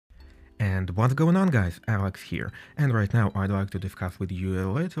And what's going on, guys? Alex here. And right now, I'd like to discuss with you a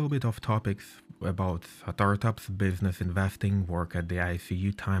little bit of topics about startups, business investing, work at the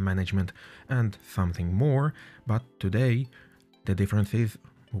ICU, time management, and something more. But today, the difference is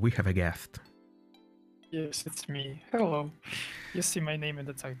we have a guest. Yes, it's me. Hello. You see my name in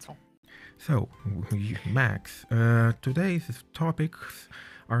the title. So, Max, today's topics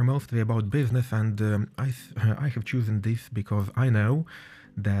are mostly about business, and I have chosen this because I know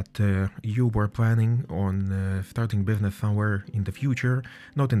that you were planning on starting business somewhere in the future,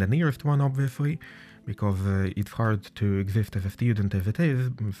 not in the nearest one, obviously, because it's hard to exist as a student as it is.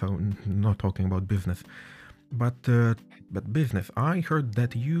 So, not talking about business, but business. I heard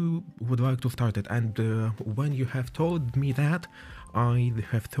that you would like to start it, and when you have told me that, I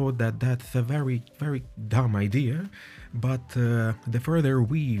have thought that that's a very, very dumb idea. But the further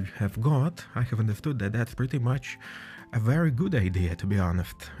we have got, I have understood that that's pretty much a very good idea, to be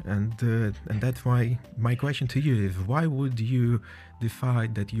honest. And that's why my question to you is: why would you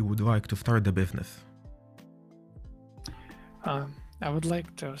decide that you would like to start the business? I would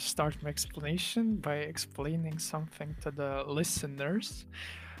like to start my explanation by explaining something to the listeners.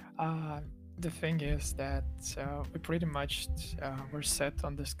 The thing is that we pretty much were set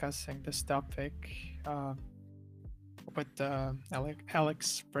on discussing this topic with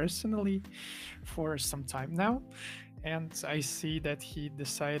Alex personally for some time now. And I see that he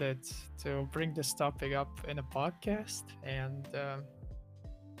decided to bring this topic up in a podcast. And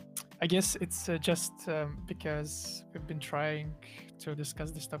I guess it's just because we've been trying to discuss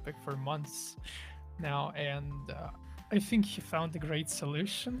this topic for months now. And I think he found a great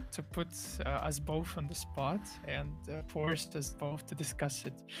solution to put us both on the spot and forced us both to discuss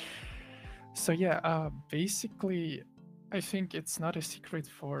it. So, yeah, basically, I think it's not a secret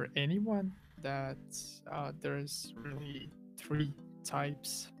for anyone that there's really three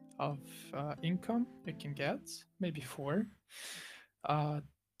types of income you can get, maybe four.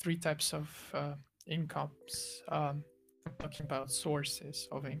 Three types of incomes. I'm talking about sources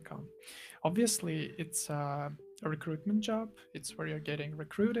of income. Obviously, it's a recruitment job. It's where you're getting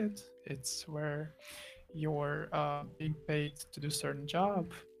recruited. It's where you're being paid to do a certain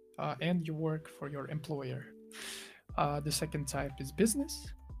job, and you work for your employer. The second type is business.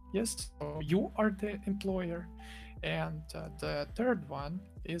 Yes, so you are the employer. And the third one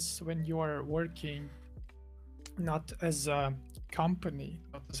is when you are working not as a company,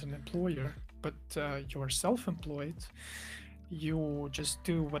 not as an employer, but you're self-employed. You just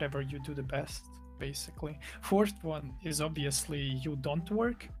do whatever you do the best, basically. Fourth one is obviously you don't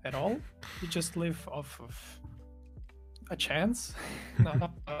work at all. You just live off of a chance.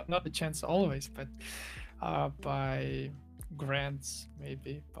 Not a chance always, but by grants,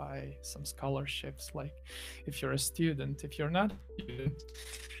 maybe by some scholarships. Like if you're a student, if you're not a student,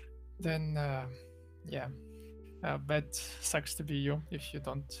 then yeah, but sucks to be you if you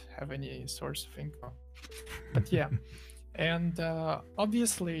don't have any source of income. But yeah, and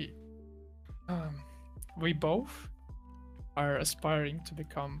obviously, we both are aspiring to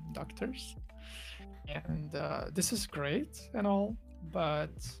become doctors, and this is great and all.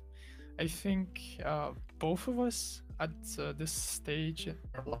 But I think both of us at this stage in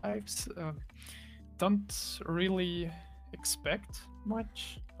our lives don't really expect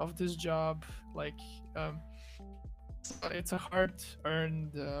much of this job. Like, it's a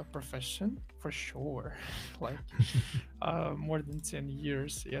hard-earned profession for sure. Like more than 10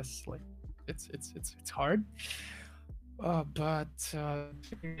 years, yes. Like it's hard. But the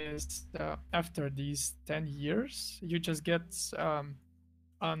thing is, after these 10 years, you just get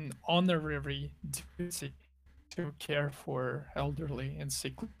an honorary duty to care for elderly and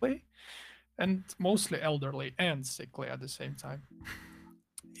sickly, and mostly elderly and sickly at the same time.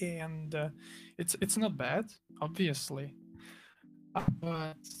 And it's not bad, obviously,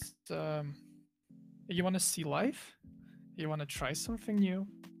 but you want to see life, you want to try something new.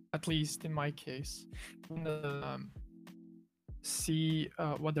 At least in my case, you want to see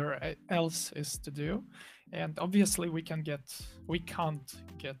what there else is to do. And obviously we can't get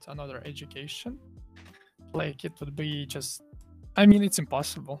another education. Like it would be just, I mean, it's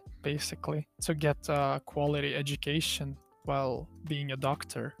impossible basically to get a quality education while being a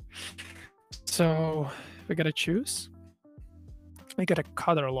doctor. So we gotta choose. We gotta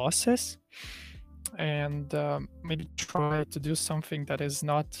cut our losses and maybe try to do something that is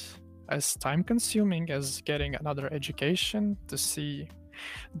not as time consuming as getting another education, to see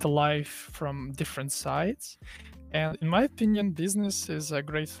the life from different sides. And in my opinion, business is a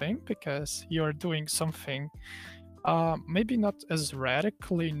great thing because you're doing something maybe not as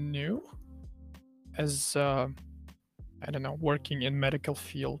radically new as I don't know, working in medical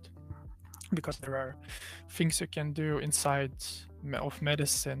field. because there are things you can do inside of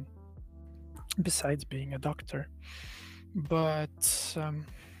medicine besides being a doctor. But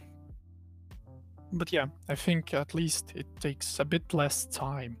but yeah, I think at least it takes a bit less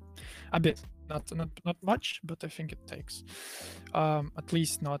time, a bit, not much, but I think it takes at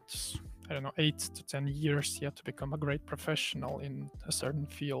least not, I don't know, 8 to 10 years yet to become a great professional in a certain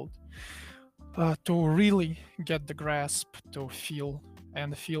field, to really get the grasp to feel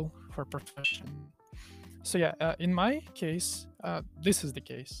and feel for profession. So yeah, in my case, this is the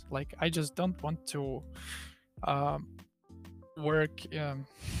case. Like, I just don't want to um, work. Nine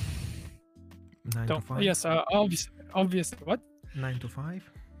to Don't. five. Yes, obviously. What? 9 to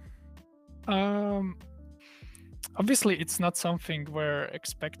 5. Um, Obviously, it's not something we're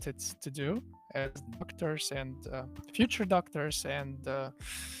expected to do as doctors and future doctors and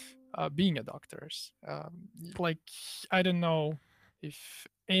being a doctors. Like, I don't know if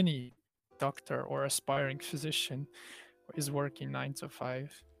any doctor or aspiring physician is working 9 to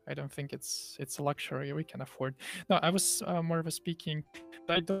 5. I don't think it's a luxury we can afford. No, I was more of a speaking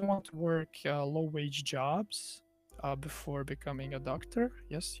that I don't want to work low wage jobs before becoming a doctor.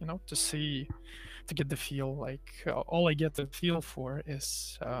 Yes, to see, to get the feel. Like, all I get the feel for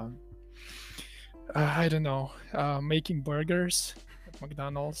is I don't know, making burgers at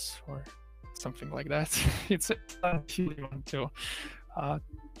McDonald's or something like that. It's not a feel you want uh,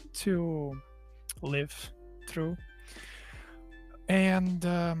 to live through. And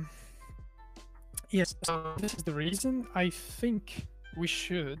yes, so this is the reason I think we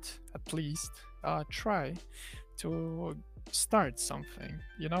should at least try to start something,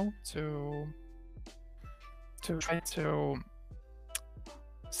 to try to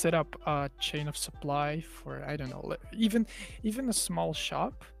set up a chain of supply for, I don't know, even a small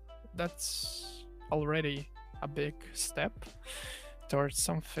shop. That's already a big step towards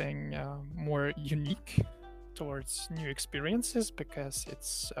something more unique, towards new experiences, because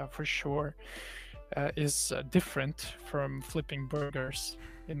it's for sure is different from flipping burgers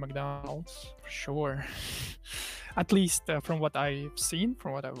in McDonald's, for sure. At least from what I've seen,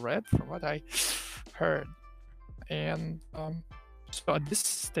 from what I've read, from what I heard. And so at this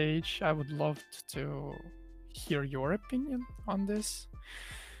stage, I would love to hear your opinion on this.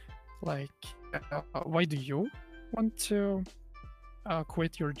 Like, why do you want to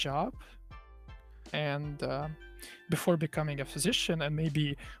quit your job and before becoming a physician, and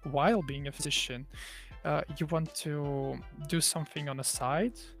maybe while being a physician, you want to do something on the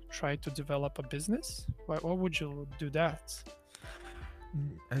side, try to develop a business? Why would you do that?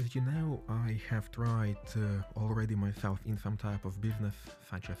 As you know, I have tried already myself in some type of business,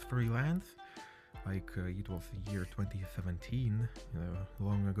 such as freelance. Like it was the year 2017,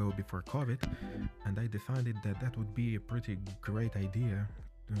 long ago before COVID, and I decided that that would be a pretty great idea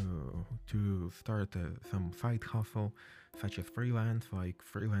to start some side hustle, such as freelance, like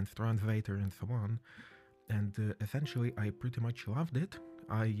freelance translator and so on. And essentially, I pretty much loved it.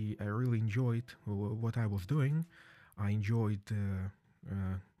 I really enjoyed what I was doing. I enjoyed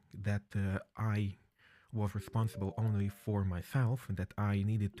that I was responsible only for myself, that I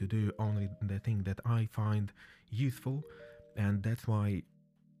needed to do only the thing that I find useful, and that's why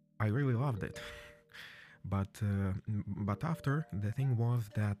I really loved it. But after, the thing was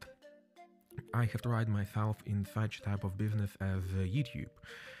that I have tried myself in such type of business as YouTube.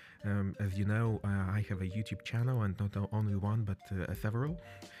 As you know, I have a YouTube channel, and not only one, but several.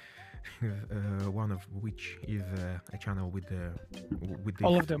 One of which is a channel with this.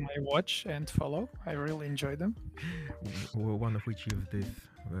 All of them I watch and follow. I really enjoy them. One of which is this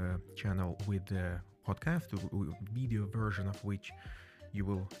channel with the podcast, video version of which you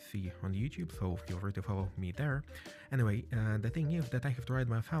will see on YouTube, so feel free to follow me there. Anyway, the thing is that I have tried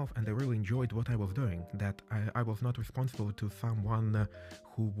myself and I really enjoyed what I was doing, that I was not responsible to someone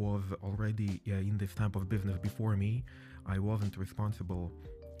who was already in this type of business before me. I wasn't responsible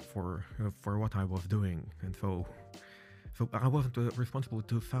for what I was doing, and so I wasn't responsible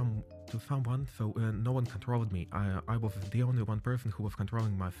to someone, so no one controlled me. I was the only one person who was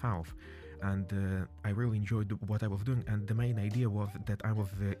controlling myself, and I really enjoyed what I was doing, and the main idea was that I was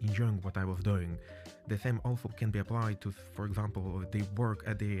enjoying what I was doing. The same also can be applied to, for example, the work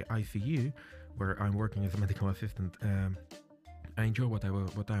at the ICU, where I'm working as a medical assistant. I enjoy what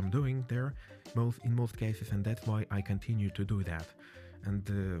I'm doing there, in most cases, and that's why I continue to do that. And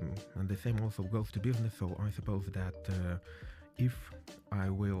the same also goes to business. So I suppose that if I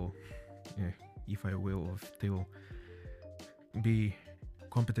will still be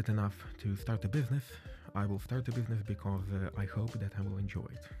competent enough to start a business, I will start a business because I hope that I will enjoy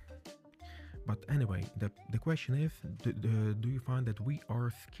it. But anyway, the question is, do you find that we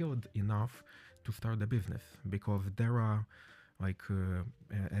are skilled enough to start a business? Because there are like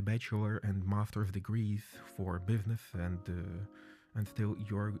a bachelor and master's degrees for business, and still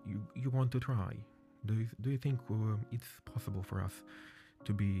you want to try. Do you think it's possible for us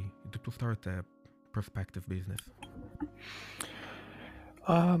to start a prospective business?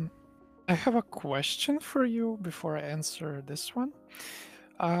 I have a question for you before I answer this one.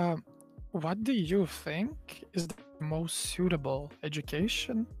 Um, what do you think is the most suitable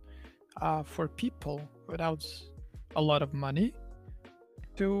education for people without a lot of money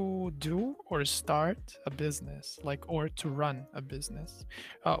to do or start a business, like, or to run a business?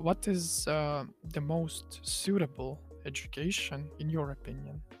 What is the most suitable education in your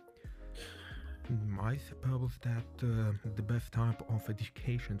opinion? I suppose that the best type of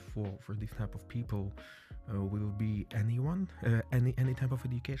education for this type of people will be any type of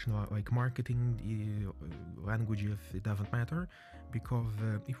education, like marketing, languages. It doesn't matter, because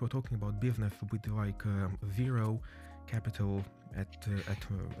if we're talking about business with like zero capital at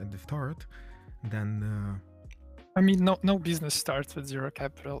the start, then I mean, no business starts with zero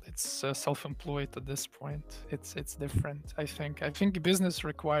capital. It's self-employed at this point. It's different. I think business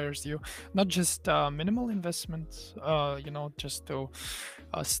requires you not just minimal investment, just to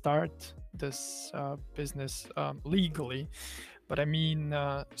start this business legally, but I mean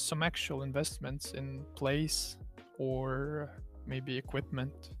some actual investments in place or maybe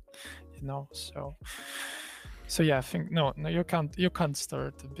equipment. So yeah, I think no, you can't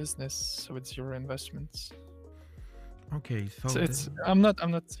start a business with zero investments. okay, so It's then I'm not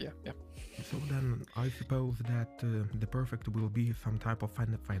yeah. so then I suppose that the perfect will be some type of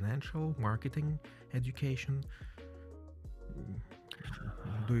financial marketing education.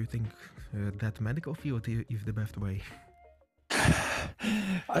 Do you think that medical field is the best way?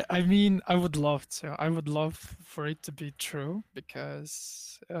 I mean, I would love to. I would love for it to be true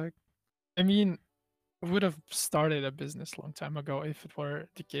because I mean, we would have started a business long time ago if it were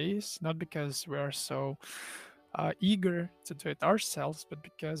the case. Not because we are so eager to do it ourselves, but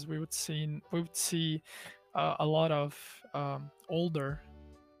because we would see a lot of older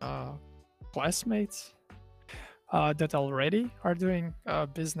classmates that already are doing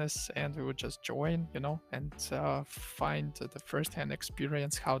business, and we would just join, and find the first-hand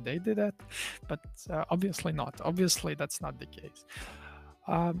experience how they did it. But obviously not. Obviously, that's not the case.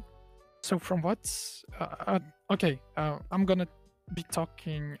 Um, so from what's okay, I'm gonna be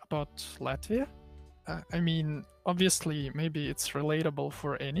talking about Latvia. I mean, obviously, maybe it's relatable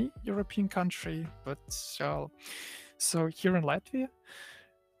for any European country, but so here in Latvia,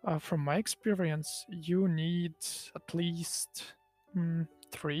 from my experience, you need at least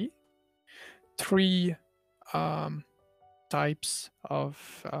three three um, types of,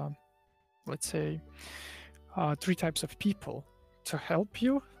 let's say, three types of people to help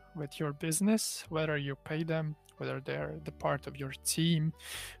you with your business, whether you pay them, whether they're the part of your team,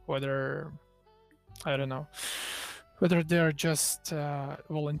 whether, I don't know, whether they're just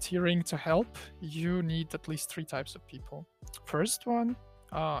volunteering to help. You need at least three types of people. First one,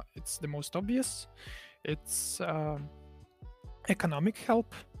 it's the most obvious. It's economic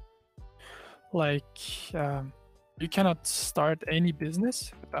help. Like, you cannot start any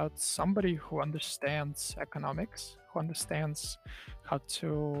business without somebody who understands economics, who understands how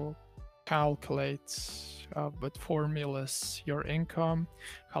to calculate with formulas your income,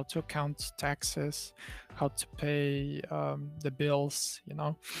 how to account taxes, how to pay the bills,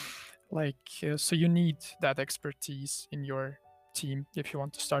 so you need that expertise in your team if you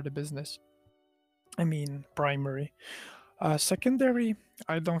want to start a business. I mean, primary. Secondary,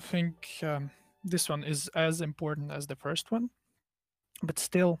 I don't think this one is as important as the first one, but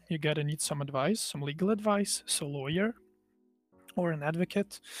still, you gotta need some advice, some legal advice, so lawyer or an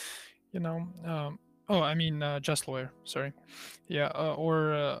advocate, oh, I mean, just lawyer, sorry. Yeah,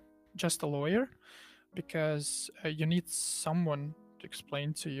 or just a lawyer, because you need someone to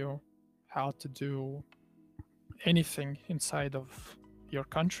explain to you how to do anything inside of your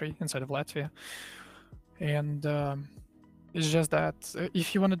country, inside of Latvia. And it's just that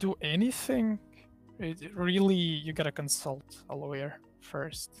if you want to do anything, really, you gotta consult a lawyer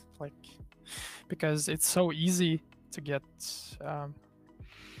first, like, because it's so easy to get um,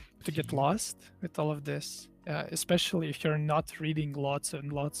 lost with all of this, especially if you're not reading lots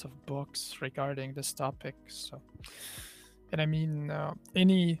and lots of books regarding this topic. So, and I mean,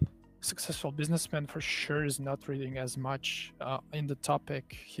 any successful businessman for sure is not reading as much in the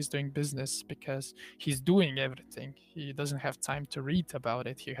topic he's doing business, because he's doing everything. He doesn't have time to read about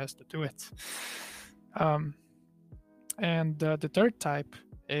it. He has to do it. And the third type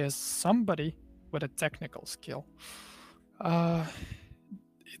is somebody with a technical skill. Uh,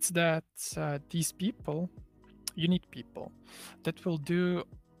 it's that these people, you need people that will do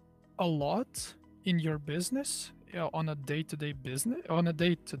a lot in your business, on a day-to-day business, on a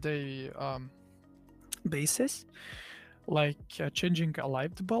day-to-day basis, like changing a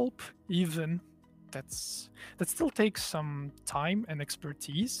light bulb. Even that still takes some time and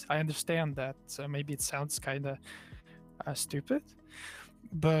expertise. I understand that maybe it sounds kind of stupid,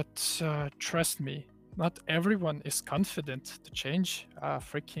 but trust me, not everyone is confident to change a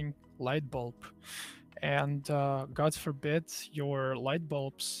freaking light bulb. And God forbid your light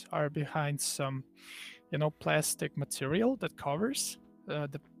bulbs are behind some, plastic material that covers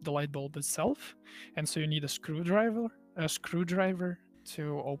the light bulb itself. And so you need a screwdriver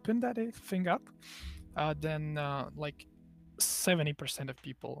to open that thing up. Then like 70% of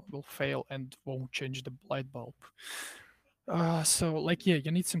people will fail and won't change the light bulb. So like, yeah,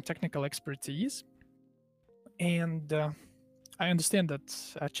 you need some technical expertise. And I understand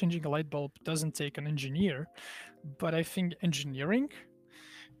that changing a light bulb doesn't take an engineer, but I think engineering,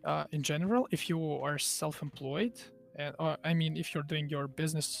 in general, if you are self-employed, I mean, if you're doing your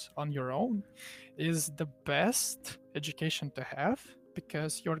business on your own, is the best education to have,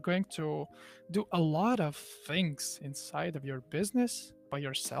 because you're going to do a lot of things inside of your business by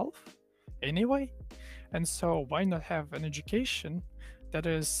yourself anyway. And so why not have an education that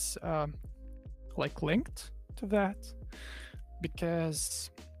is like linked to that? Because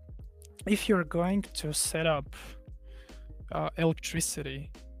if you're going to set up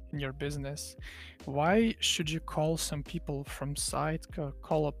electricity in your business, why should you call some people from site,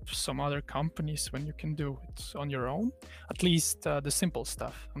 call up some other companies when you can do it on your own? At least the simple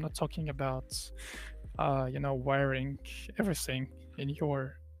stuff. I'm not talking about wiring everything in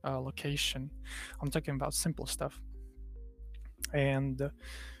your location. I'm talking about simple stuff. And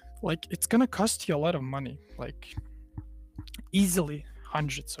like, it's gonna cost you a lot of money, like easily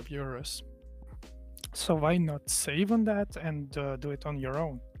hundreds of euros. So why not save on that and do it on your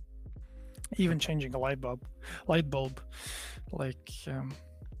own? Even changing a light bulb, like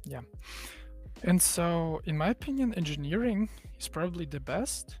yeah. And so, in my opinion, engineering is probably the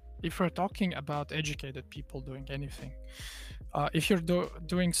best if we're talking about educated people doing anything. If you're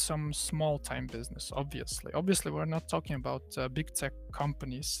doing some small time business, obviously, we're not talking about big tech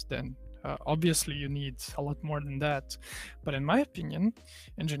companies, then obviously you need a lot more than that. But in my opinion,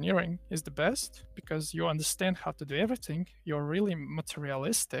 engineering is the best because you understand how to do everything. You're really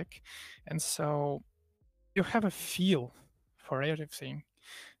materialistic. And so you have a feel for everything.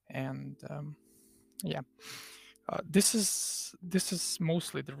 And yeah, this is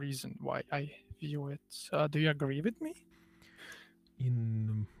mostly the reason why I view it. Do you agree with me?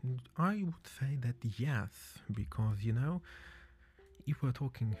 In I would say that yes, because if we're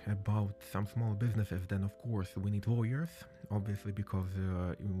talking about some small businesses, then of course we need lawyers, obviously, because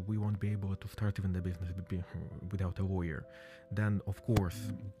we won't be able to start even the business without a lawyer. Then, of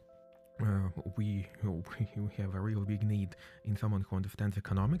course, we have a real big need in someone who understands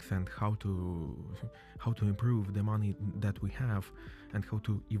economics and how to improve the money that we have, and how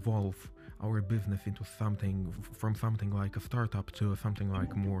to evolve our business into something from something like a startup to something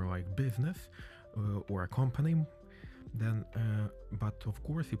like more like business or a company. Then, but of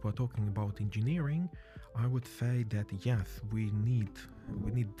course, if we're talking about engineering, I would say that yes, we need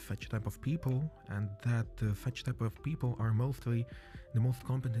such type of people, and that such type of people are mostly the most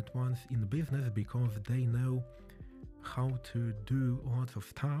competent ones in the business because they know how to do lots of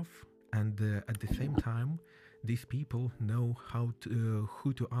stuff, and at the same time, these people know how to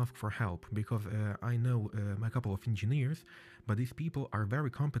who to ask for help. Because I know a couple of engineers, but these people are very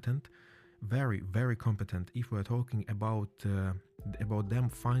competent, very very competent. If we're talking about them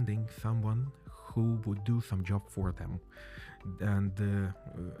finding someone who would do some job for them, and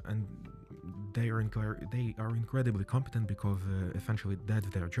they are incredibly competent because essentially that's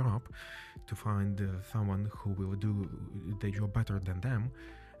their job, to find someone who will do the job better than them,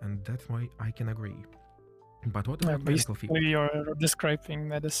 and that's why I can agree. But what about medical field? Basically, you're describing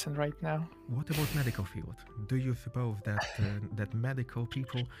medicine right now. What about medical field? Do you suppose that that medical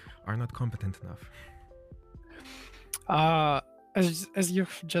people are not competent enough? Uh, as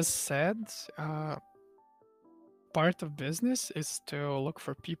you've just said, part of business is to look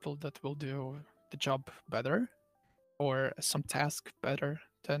for people that will do the job better or some task better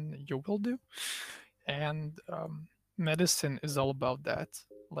than you will do. And medicine is all about that.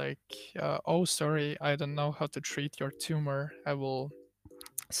 Like, oh, sorry, I don't know how to treat your tumor. I will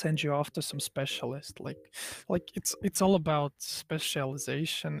send you off to some specialist. Like it's all about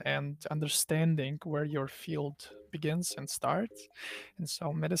specialization and understanding where your field begins and starts. And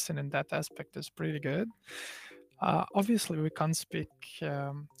so medicine in that aspect is pretty good. Obviously, we can't speak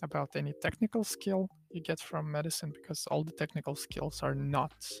about any technical skill you get from medicine because all the technical skills are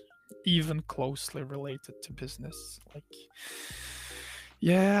not even closely related to business. Like,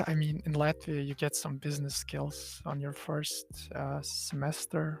 yeah, I mean, in Latvia, you get some business skills on your first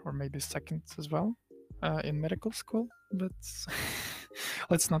semester or maybe second as well in medical school, but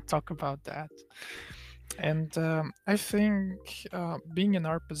let's not talk about that. And I think being in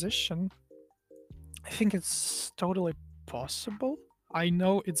our position, I think it's totally possible. I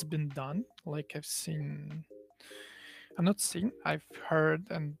know it's been done. Like I'm not seen, I've heard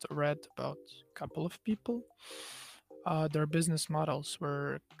and read about a couple of people. Their business models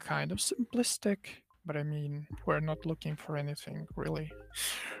were kind of simplistic, but I mean, we're not looking for anything really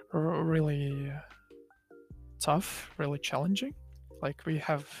tough, really challenging. Like we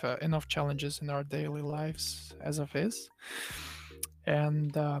have enough challenges in our daily lives as of is.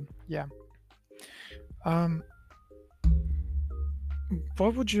 And yeah, um,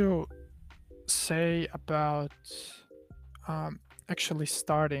 what would you say about um, actually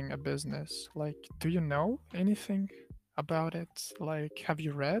starting a business? Like, do you know anything about it? Like, have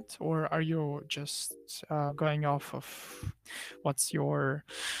you read, or are you just going off of what's your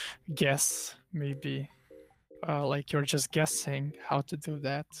guess, maybe? Like, you're just guessing how to do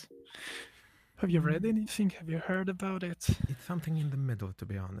that. Have you read Mm, anything? Have you heard about it? it's something in the middle, to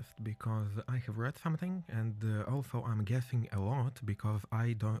be honest, because I have read something, and also I'm guessing a lot because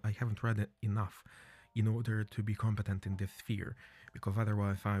I haven't read it enough in order to be competent in this sphere. Because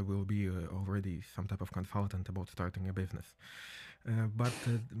otherwise, I will be already some type of consultant about starting a business. But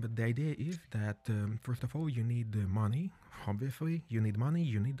the idea is that first of all, you need money. Obviously, you need money.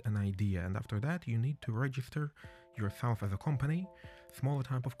 You need an idea, and after that, you need to register yourself as a company, small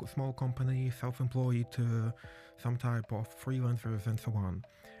company, self-employed, some type of freelancers, and so on.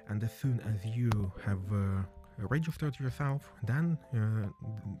 And as soon as you have registered yourself, then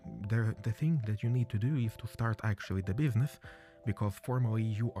the thing that you need to do is to start actually the business, because formally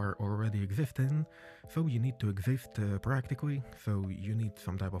you are already existing, so you need to exist practically. So you need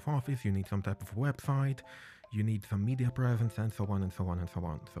some type of office, you need some type of website, you need some media presence, and so on and so on and so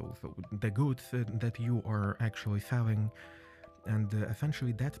on. So the goods that you are actually selling, and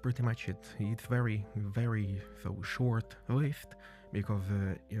essentially that's pretty much it. It's very so short list, because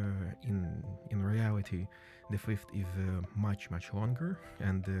in reality this list is much longer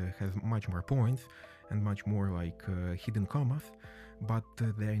and has much more points and much more like hidden commas. But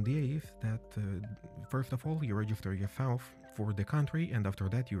the idea is that first of all you register yourself for the country, and after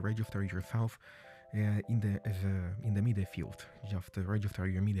that you register yourself in the media field. Just register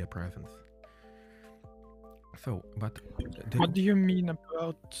your media presence. So, but What do you mean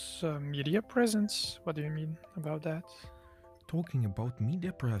about media presence? What do you mean about that? talking about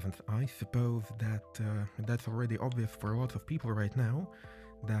media presence, I suppose that that's already obvious for lots of people right now,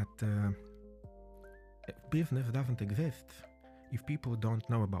 that business doesn't exist if people don't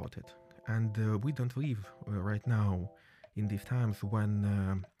know about it. And we don't live right now in these times when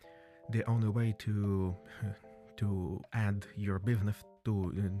the only way to add your business,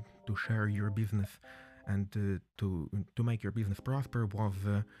 to share your business, and to make your business prosper was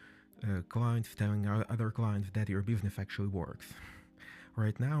clients telling other clients that your business actually works.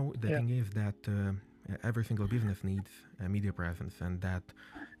 Right now, the Yeah. thing is that every single business needs a media presence, and that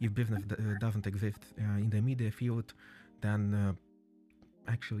if business doesn't exist in the media field, then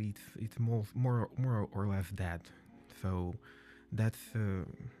actually it's more or less dead. So that's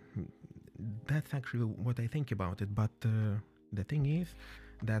actually what I think about it. But the thing is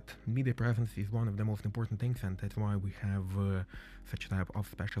that media presence is one of the most important things, and that's why we have such type of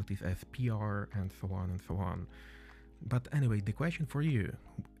specialties as PR and so on and so on. But anyway, the question for you: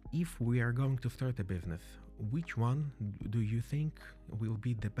 if we are going to start a business, which one do you think will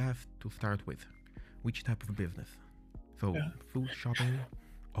be the best to start with? Which type of business? So, Yeah. food shopping,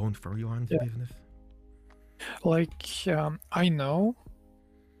 own freelance Yeah. business? Like I know,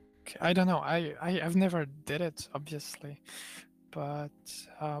 I don't know. I've never did it, obviously, but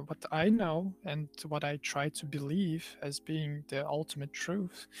what I know and what I try to believe as being the ultimate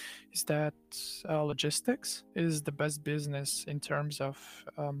truth is that logistics is the best business in terms of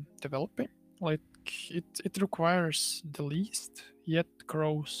developing. Like it requires the least, yet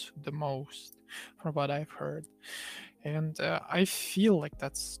grows the most, from what I've heard. And I feel like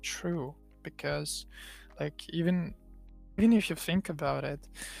that's true because, like, even if you think about it,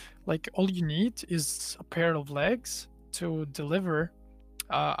 like all you need is a pair of legs to deliver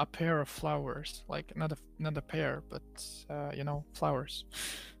a pair of flowers, like not a pair, but flowers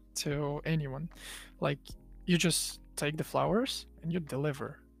to anyone. Like You just take the flowers and you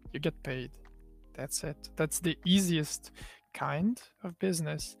deliver. You get paid. That's it. That's the easiest kind of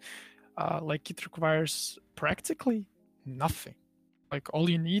business. Like it requires practically nothing. Like all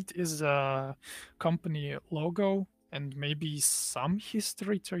you need is a company logo and maybe some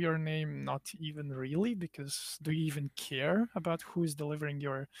history to your name. Not even really, because do you even care about who is delivering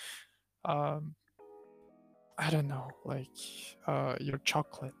your um, I don't know, like your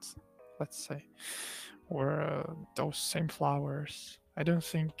chocolate, let's say, or those same flowers. I don't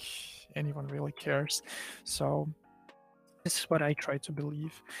think anyone really cares. So this is what I try to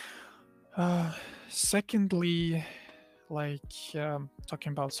believe. Uh, Secondly, like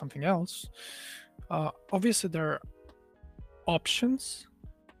talking about something else, obviously there are options,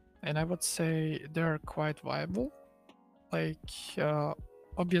 and I would say they're quite viable. Like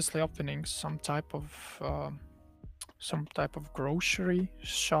obviously opening some type of grocery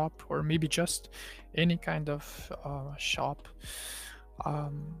shop, or maybe just any kind of shop.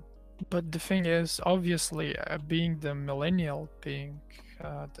 Um, but the thing is, obviously, being the millennial, being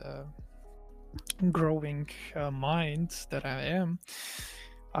the growing mind that I am,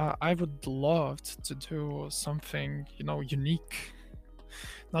 I would love to do something, unique.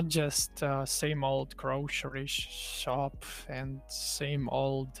 Not just same old grocery shop and same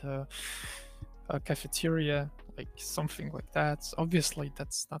old cafeteria, like something like that. Obviously,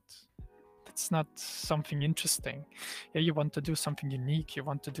 that's not something interesting. Yeah, you want to do something unique. You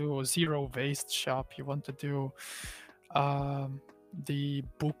want to do a zero waste shop. You want to do um, the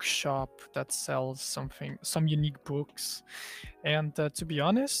bookshop that sells some unique books. And to be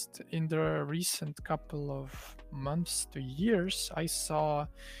honest, in the recent couple of months to years, I saw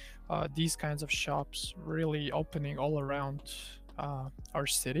these kinds of shops really opening all around our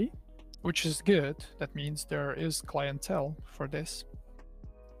city, which is good. That means there is clientele for this.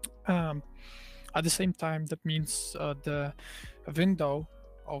 Um, at the same time, that means the window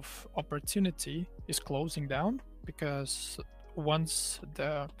of opportunity is closing down, because once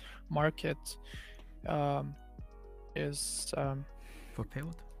the market um, is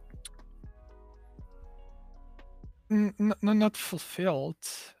Fulfilled? not fulfilled,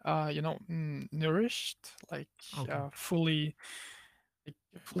 nourished, like Okay. fully,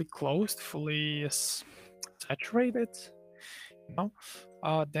 fully closed, fully saturated,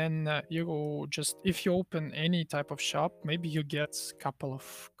 then you just, if you open any type of shop, maybe you get a couple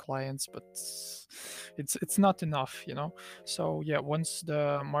of clients, but it's not enough, So yeah, once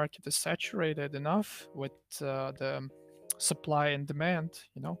the market is saturated enough with the supply and demand,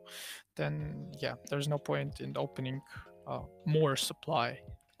 then yeah, there's no point in opening more supply.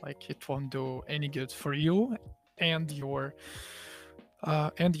 Like it won't do any good for you and your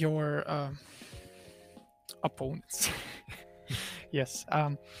opponents. Yes.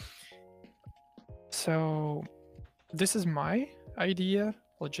 So this is my idea,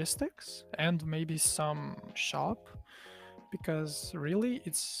 logistics, and maybe some shop, because really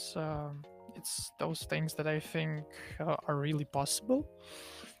it's those things that I think are really possible.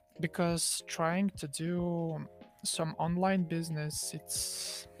 Because trying to do some online business,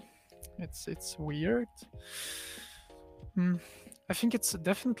 it's weird. Mm, I think it's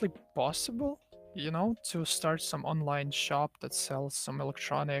definitely possible, to start some online shop that sells some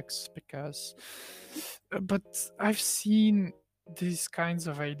electronics, because but I've seen these kinds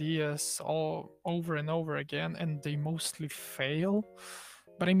of ideas all over and over again, and they mostly fail.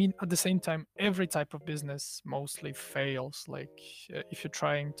 But I mean, at the same time, every type of business mostly fails. Like if you're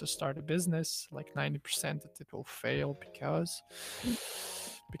trying to start a business, like 90% that it will fail,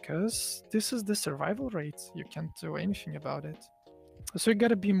 because this is the survival rate. You can't do anything about it. So you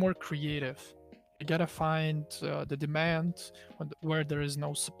gotta be more creative. You gotta find the demand where there is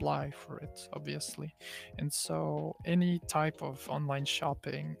no supply for it, obviously. And so any type of online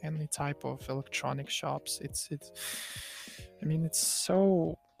shopping, any type of electronic shops, it's I mean, it's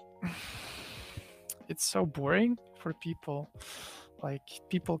so boring for people. Like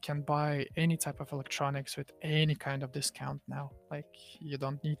people can buy any type of electronics with any kind of discount now. Like you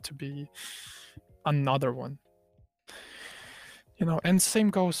don't need to be another one. And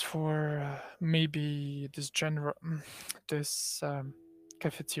same goes for maybe this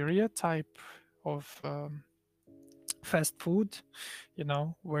cafeteria type of fast food,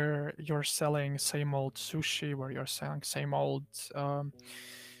 where you're selling same old sushi, where you're selling same old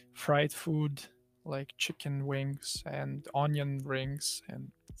fried food, like chicken wings and onion rings,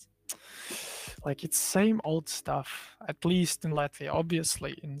 and like it's same old stuff, at least in Latvia.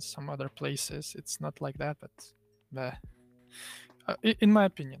 Obviously in some other places it's not like that, but meh. In my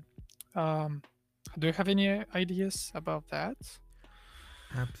opinion. um, do you have any ideas about that?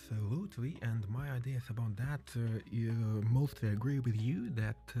 Absolutely, and my ideas about that mostly agree with you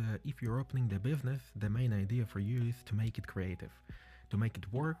that if you're opening the business, the main idea for you is to make it creative. To make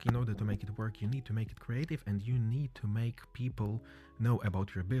it work, in order to make it work, you need to make it creative and you need to make people know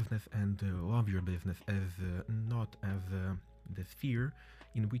about your business and love your business as not as the sphere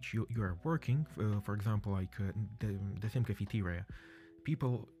in which you are working. For example, like the same cafeteria.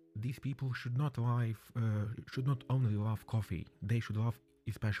 People, these people should not only love coffee, they should love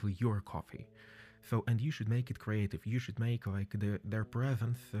especially your coffee. So, and you should make it creative. You should make like their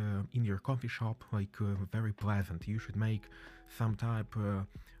presence in your coffee shop like very pleasant. You should make some type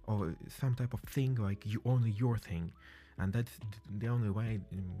of thing like you only your thing, and that's the only way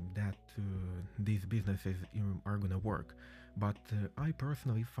that these businesses are gonna work. But I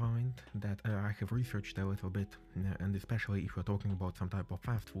personally find that I have researched a little bit, and especially if you're talking about some type of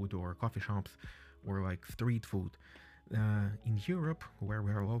fast food or coffee shops or like street food. In Europe, where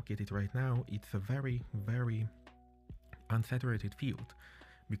we are located right now, it's a very, very unsaturated field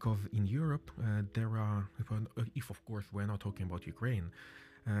because in Europe there are, if of course we're not talking about Ukraine,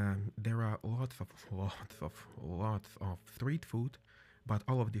 there are lots of street food, but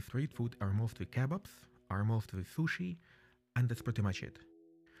all of the street food are mostly kebabs, are mostly sushi, and that's pretty much it.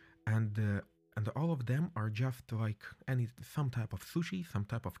 And all of them are just like any some type of sushi, some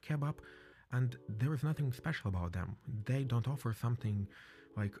type of kebab, and there is nothing special about them. They don't offer something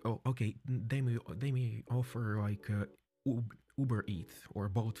like, oh, okay, they may offer like Uber Eats or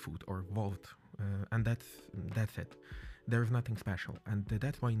Bolt Food or Volt, and that's it. There is nothing special, and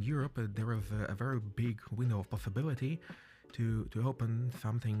that's why in Europe there is a very big window of possibility to open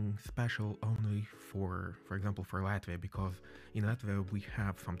something special only for example, for Latvia, because in Latvia we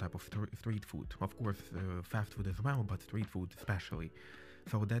have some type of street food, of course, fast food as well, but street food especially.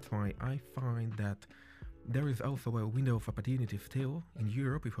 So that's why I find that there is also a window of opportunity still in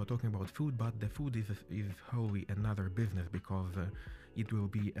Europe if we're talking about food, but the food is wholly another business because it will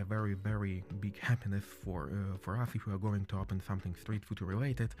be a very, very big happiness for us if we are going to open something street food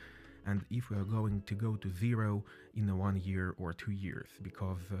related, and if we are going to go to zero in 1 year or 2 years,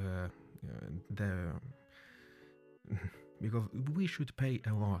 the because we should pay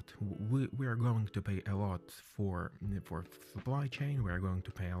a lot. We are going to pay a lot for supply chain. We are going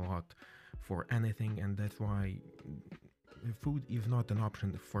to pay a lot for anything, and that's why food is not an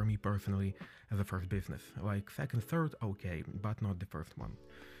option for me personally as a first business. Like second, third, okay, but not the first one.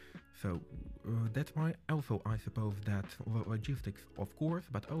 So that's why also I suppose that logistics, of course,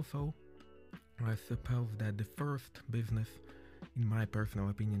 but also I suppose that the first business, in my personal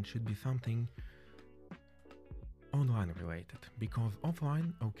opinion, should be something online related, because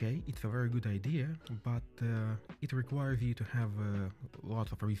offline, okay, it's a very good idea, but it requires you to have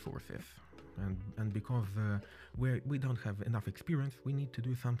lots of resources, and because we don't have enough experience, we need to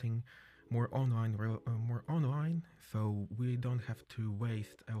do something more online, so we don't have to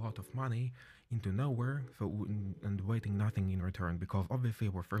waste a lot of money into nowhere, and waiting nothing in return, because obviously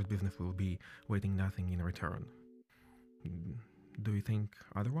our first business will be waiting nothing in return. Mm, do you think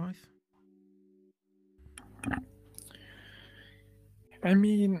otherwise? I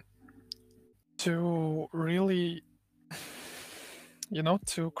mean, to really,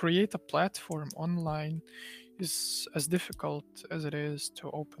 to create a platform online is as difficult as it is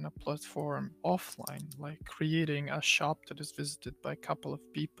to open a platform offline. Like creating a shop that is visited by a couple of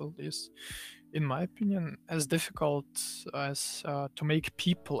people is, in my opinion, as difficult as to make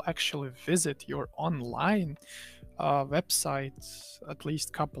people actually visit your online website at least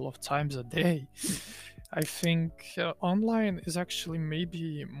a couple of times a day. I think online is actually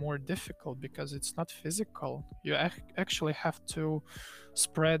maybe more difficult because it's not physical. You actually have to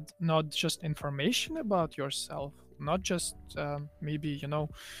spread not just information about yourself, not just maybe,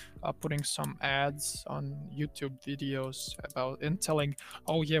 putting some ads on YouTube videos about and telling,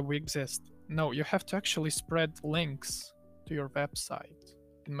 oh, yeah, we exist. No, you have to actually spread links to your website.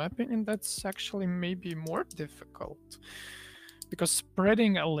 In my opinion, that's actually maybe more difficult because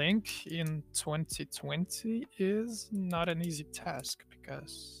spreading a link in 2020 is not an easy task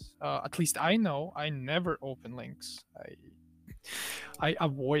because at least I know I never open links. I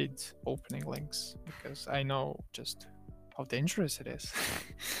avoid opening links because I know just how dangerous it is.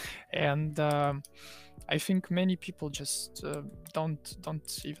 And I think many people just don't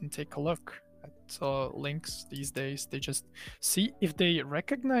even take a look at links these days. They just see if they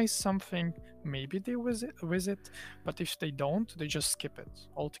recognize something, maybe they visit, but if they don't, they just skip it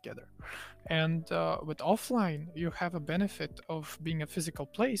altogether. And with offline, you have a benefit of being a physical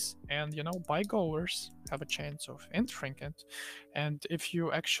place, and bygoers have a chance of entering it. And if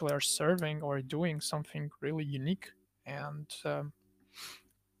you actually are serving or doing something really unique and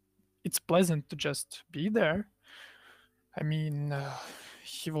it's pleasant to just be there. I mean,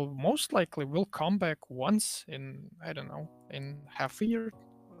 he will most likely will come back once in, I don't know, in half a year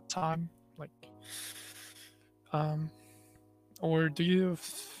time, like, um, or do you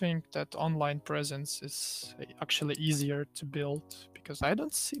think that online presence is actually easier to build? Because I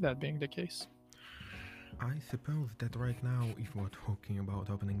don't see that being the case. I suppose that right now, if we're talking about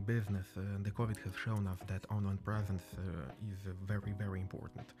opening business, the COVID has shown us that online presence is very, very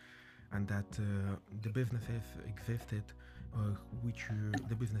important, and that the businesses existed, which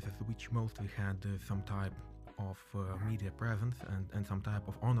the businesses which mostly had some type of media presence and some type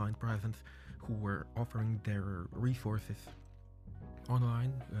of online presence, who were offering their resources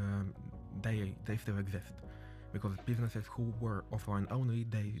online, they still exist. Because businesses who were offline only,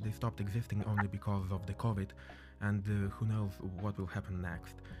 they stopped existing only because of the COVID, and who knows what will happen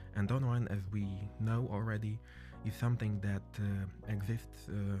next. And online, as we know already, is something that exists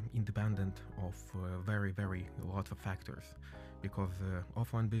independent of very, very lots of factors. Because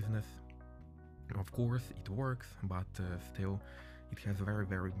offline business, of course, it works, but still, it has very,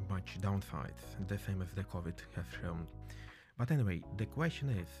 very much downsides, the same as the COVID has shown. But anyway, the question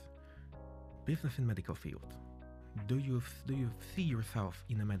is, business in medical field. Do you see yourself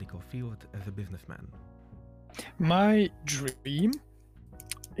in a medical field as a businessman? My dream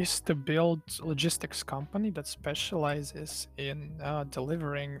is to build logistics company that specializes in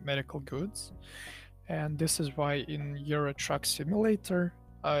delivering medical goods, and this is why in Euro Truck Simulator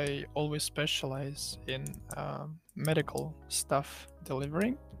I always specialize in medical stuff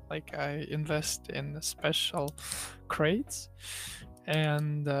delivering. Like I invest in special crates,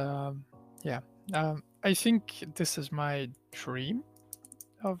 and yeah, I think this is my dream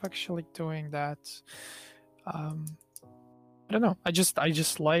of actually doing that. Um, I don't know. I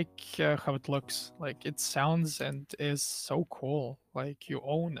just like how it looks. Like it sounds and is so cool. Like you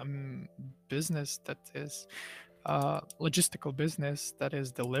own a business that is logistical business that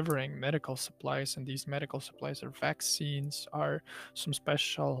is delivering medical supplies, and these medical supplies are vaccines, are some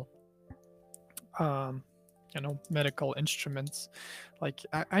special medical instruments. Like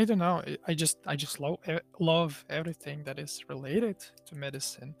I don't know. I just love everything that is related to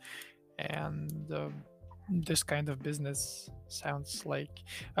medicine, and this kind of business sounds like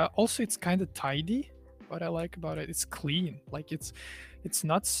also it's kind of tidy. What I like about it, it's clean. Like it's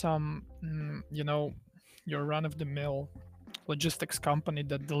not some your run of the mill logistics company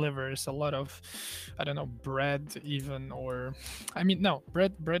that delivers a lot of, I don't know, bread even, or I mean, no,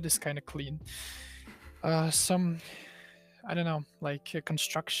 bread is kind of clean. Some, I don't know, like a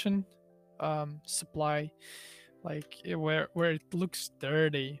construction supply, like where it looks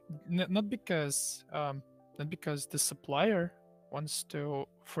dirty. Not because the supplier wants to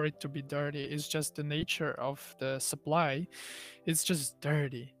for it to be dirty. It's just the nature of the supply. It's just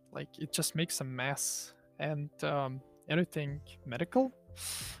dirty. Like it just makes a mess, and everything medical,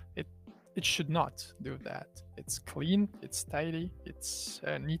 it it should not do that. It's clean, it's tidy, it's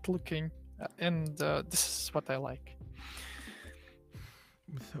neat looking, and this is what I like.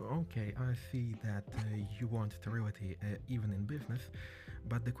 So, okay, I see that you want sterility even in business,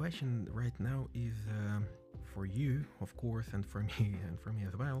 but the question right now is for you, of course, and for me, and for me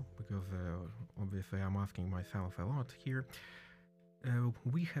as well, because obviously I'm asking myself a lot here.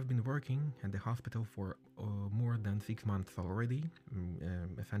 We have been working at the hospital for more than 6 months already.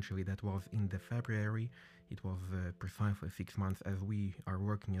 Essentially, that was in the February. It was precisely 6 months as we are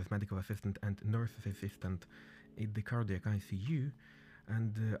working as medical assistant and nurse assistant in the cardiac ICU.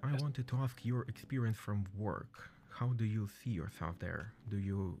 And I Yes. wanted to ask your experience from work. How do you see yourself there? Do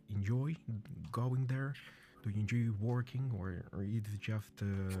you enjoy going there? Do you enjoy working, or it's just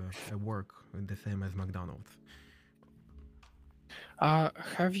a work the same as McDonald's?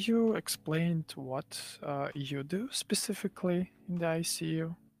 Have you explained what you do specifically in the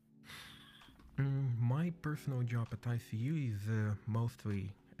ICU? My personal job at ICU is mostly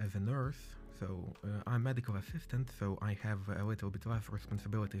as a nurse. So I'm medical assistant, so I have a little bit less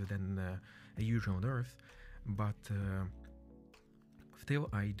responsibility than a usual nurse, but still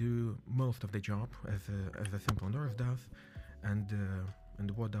I do most of the job as a simple nurse does, and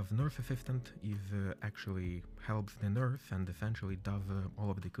what does nurse assistant is actually helps the nurse and essentially does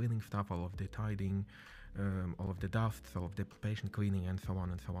all of the cleaning stuff, all of the tidying, all of the dusts, all of the patient cleaning, and so on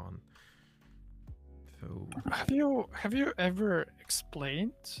and so on. So Have you ever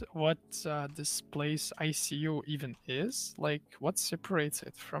explained what this place ICU even is? Like, what separates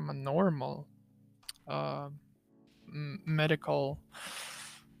it from a normal uh, medical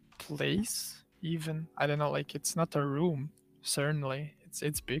place? Even, I don't know. Like, it's not a room. Certainly,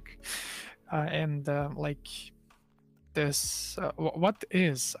 it's big, and like this. What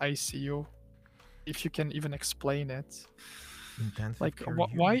is ICU? If you can even explain it, Intensive like care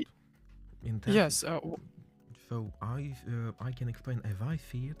why? unit. Intensive. Yes. So I can explain as I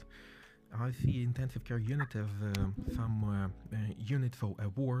see it. I see intensive care unit as some unit, so a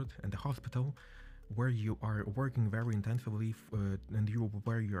ward and a hospital where you are working very intensively and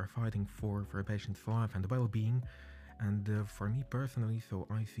where you are fighting for a patient's life and well-being. And for me personally, so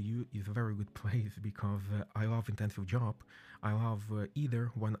ICU is a very good place because I love intensive job. I love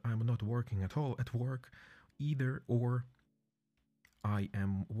either when I'm not working at all at work, either or I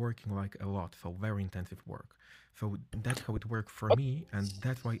am working like a lot, so very intensive work. So that's how it works for What me, and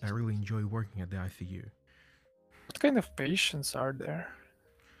that's why I really enjoy working at the ICU. what kind of patients are there?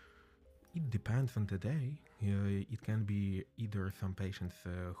 It depends on the day. It can be either some patients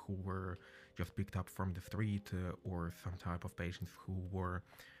who were just picked up from the street, or some type of patients who were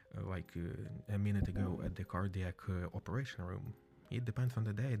a minute ago at the cardiac operation room. It depends on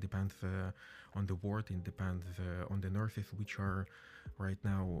the day. It depends on the ward. It depends on the nurses which are right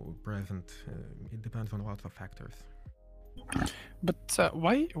now present. It depends on lots of factors. But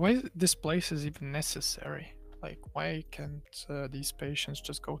why this place is even necessary? Like, why can't these patients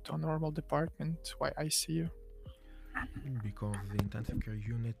just go to a normal department? Why ICU? Because the intensive care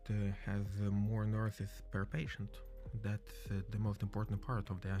unit has more nurses per patient. That's the most important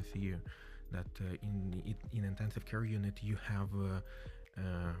part of the ICU. That in intensive care unit you have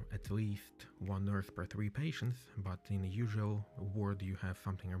at least one nurse per three patients, but in a usual ward you have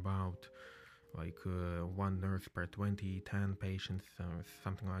something about like one nurse per 20, 10 patients,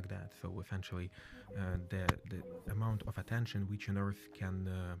 something like that. So essentially, the amount of attention which a nurse can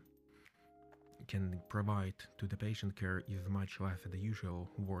provide to the patient care is much less at the usual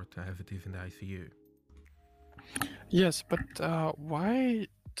ward as it is in the ICU. Yes, but why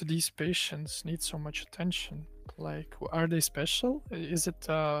do these patients need so much attention? Like, are they special? Is it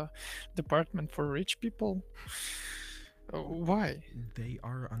a department for rich people? Why? They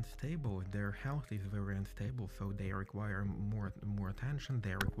are unstable. Their health is very unstable, so they require more attention.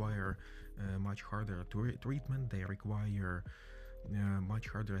 They require much harder treatment. They require much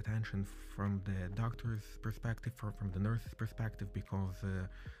harder attention from the doctor's perspective, from the nurse's perspective, because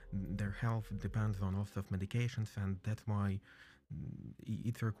their health depends on lots of medications, and that's why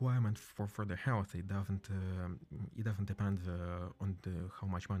it's a requirement for their health. It doesn't depend on how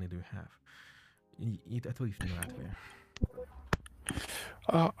much money do you have. It at least in Latvia.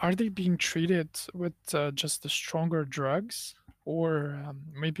 Are they being treated with just the stronger drugs, or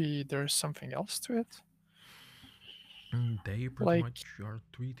maybe there's something else to it? They pretty Like, much are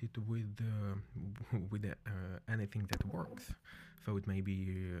treated with with anything that works. So it may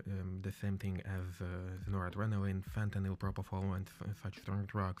be the same thing as noradrenaline, fentanyl, propofol, and such strong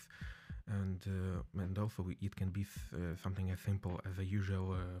drugs, and also it can be something as simple as a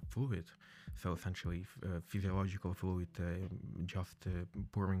usual fluid. So essentially, physiological fluid just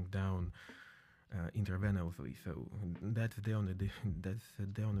pouring down intravenously. So that's the only that's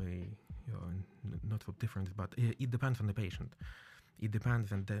the only not so difference, but it depends on the patient. It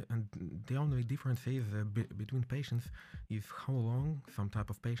depends, and the only difference is between patients is how long some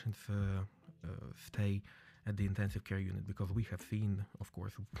type of patients stay at the intensive care unit, because we have seen, of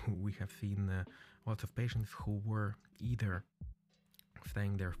course, we have seen lots of patients who were either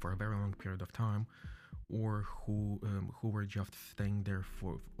staying there for a very long period of time, or who were just staying there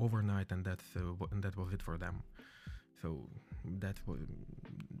for overnight, and that was it for them. So that's what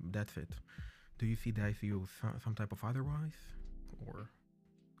that's it. Do you see the ICU some type of otherwise, or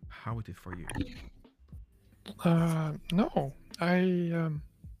how it is for you? no,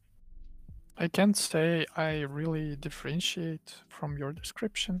 I can't say I really differentiate from your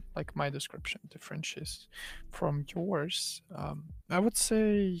description, like my description differentiates from yours. I would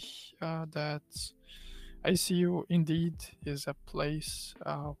say that ICU indeed is a place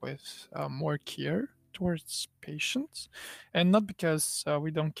with more care towards patients, and not because we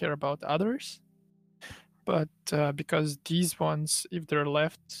don't care about others, but because these ones, if they're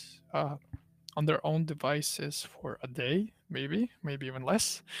left on their own devices for a day, maybe even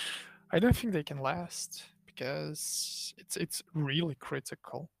less, I don't think they can last because it's really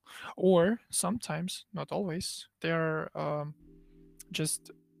critical. Or sometimes, not always, they're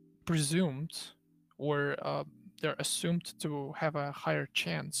just presumed or they're assumed to have a higher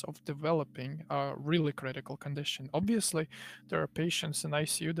chance of developing a really critical condition. Obviously, there are patients in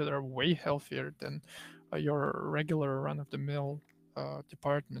ICU that are way healthier than your regular run of the mill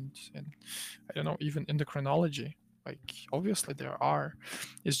department in, I don't know, even endocrinology. Like, obviously, there are.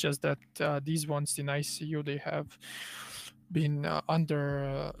 It's just that these ones in ICU, they have been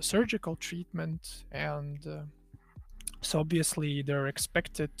under surgical treatment and So obviously they're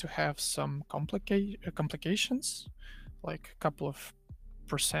expected to have some complications, like a couple of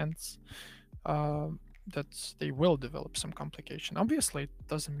percents, uh, that they will develop some complication. Obviously, it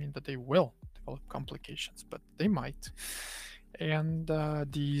doesn't mean that they will develop complications, but they might. And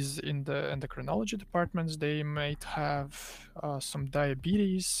these in the endocrinology departments, they might have some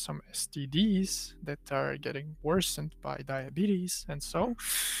diabetes, some STDs that are getting worsened by diabetes, and so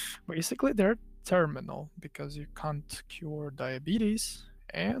basically they're terminal because you can't cure diabetes,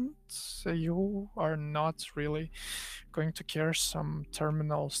 and you are not really going to cure some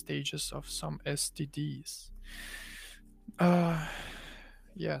terminal stages of some STDs. Uh,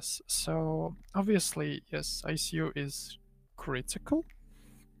 yes, so obviously, yes, ICU is critical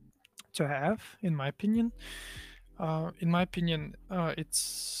to have, in my opinion.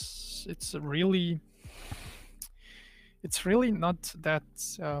 It's really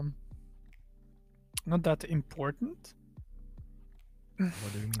um, not that important.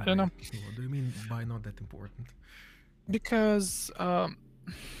 What do you mean I don't by know, what do you mean by not that important? because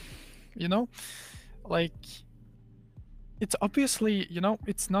you know, like it's obviously,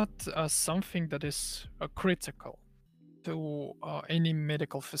 it's not something that is critical to any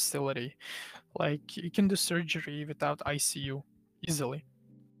medical facility. Like you can do surgery without ICU easily.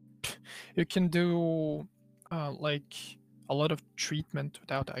 You can do like a lot of treatment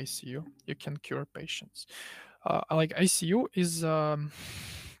without ICU. You can cure patients. Like ICU is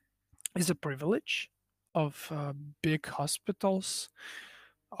a privilege of big hospitals,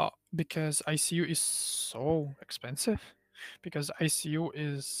 because ICU is so expensive, because ICU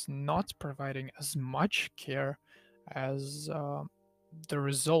is not providing as much care as the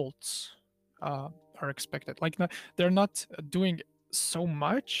results uh, are expected. Like, no, they're not doing so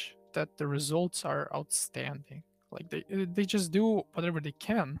much that the results are outstanding. Like they just do whatever they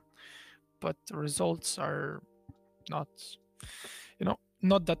can, but the results are not,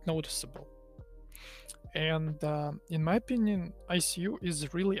 not that noticeable. And in my opinion, ICU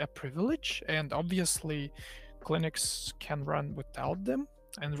is really a privilege, and obviously, clinics can run without them.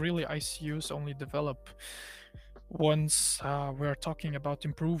 And really, ICUs only develop once we're talking about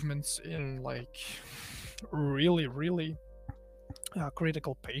improvements in like really, really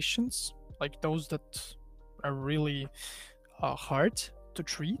critical patients, like those that are really hard to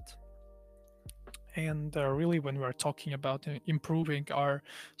treat. And really, when we're talking about improving our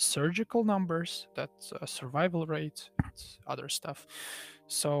surgical numbers, that's survival rate, and other stuff.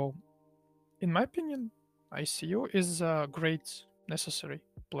 So, in my opinion, ICU is a great necessary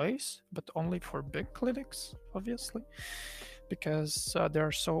place, but only for big clinics, obviously, because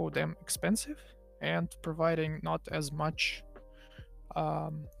they're so damn expensive and providing not as much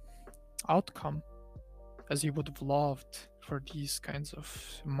um, outcome as you would have loved for these kinds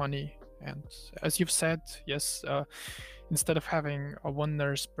of money. And as you've said, yes, instead of having a one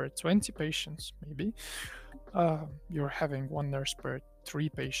nurse per 20 patients, maybe you're having one nurse per 3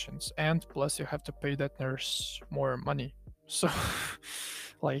 patients, and plus you have to pay that nurse more money. So,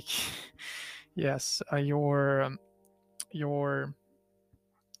 like, yes, your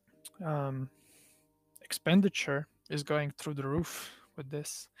um, expenditure is going through the roof with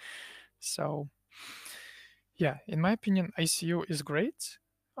this. So, yeah, in my opinion, ICU is great,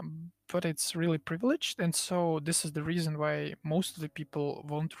 but it's really privileged. And so this is the reason why most of the people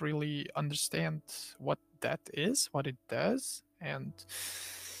won't really understand what that is, what it does. And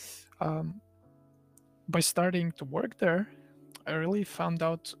um, by starting to work there, I really found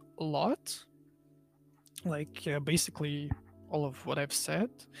out a lot, like basically all of what I've said,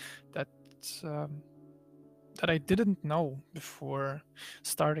 that um, that I didn't know before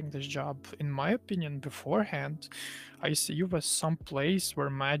starting this job. In my opinion, beforehand, ICU was some place where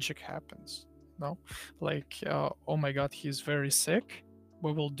magic happens. No, like, oh my God, he's very sick.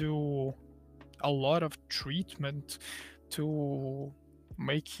 We will do a lot of treatment to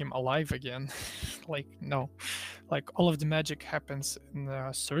make him alive again. Like, no, like all of the magic happens in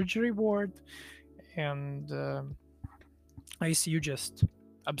the surgery ward, and ICU just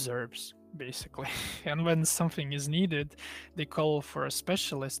observes, basically. And when something is needed, they call for a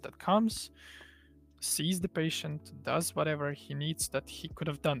specialist that comes, sees the patient, does whatever he needs that he could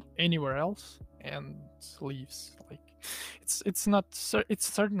have done anywhere else, and leaves. Like, it's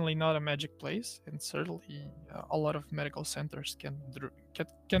certainly not a magic place, and certainly a lot of medical centers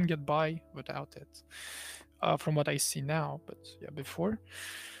can get by without it. From what I see now, but yeah, before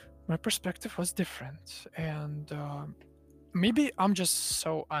my perspective was different, and maybe I'm just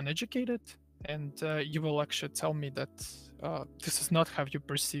so uneducated, and you will actually tell me that this is not how you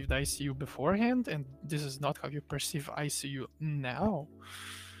perceived ICU beforehand, and this is not how you perceive ICU now.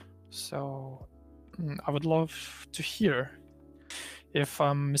 So, I would love to hear if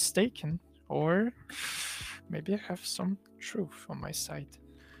I'm mistaken, or maybe I have some truth on my side.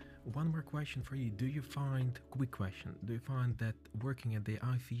 One more question for you. Do you find, quick question, do you find that working at the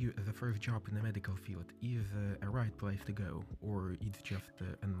ICU as a first job in the medical field is a right place to go, or it's just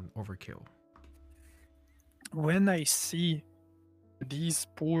an overkill? When I see these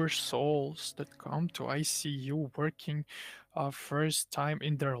poor souls that come to ICU working first time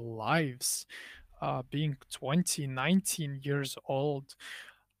in their lives, being 20, 19 years old,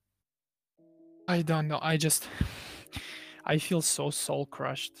 I don't know. I feel so soul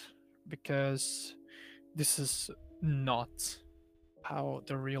crushed because this is not how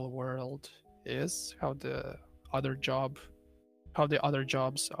the real world is, other job, how the other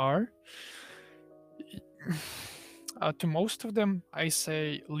jobs are. To most of them, I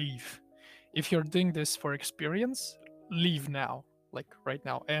say leave. If you're doing this for experience, leave now, like right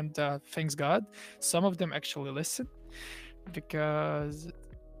now. And thanks God, some of them actually listen because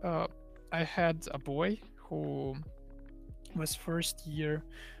uh, I had a boy who was first year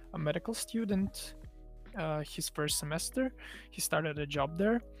a medical student. His first semester, he started a job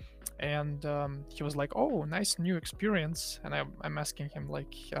there, and he was like, "Oh, nice new experience." And I'm asking him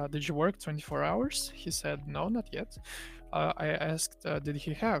like, "Did you work 24 hours?" He said, "No, not yet." I asked, "Did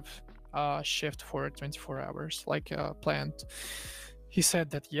he have a shift for 24 hours, like planned?" He said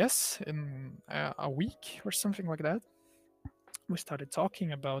that yes, in a week or something like that. We started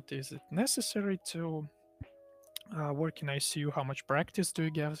talking about, is it necessary to work in ICU? How much practice do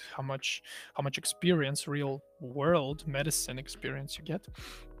you get? How much experience, real world medicine experience you get?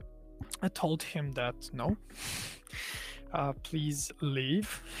 I told him that no, please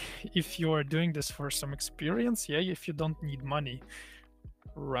leave. If you are doing this for some experience, yeah. If you don't need money,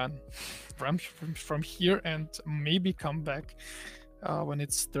 run, run from here, and maybe come back when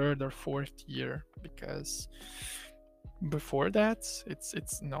it's third or fourth year, because before that,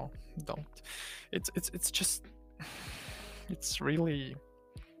 it's no, don't. It's just it's really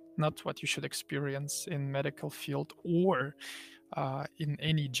not what you should experience in medical field or in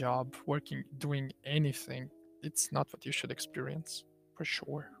any job, working, doing anything. It's not what you should experience, for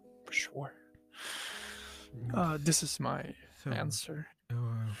sure, for sure. This is my So, answer.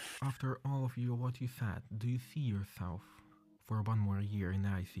 after all of you, what you said, do you see yourself for one more year in the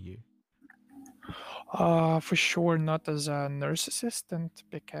ICU? For sure, not as a nurse assistant,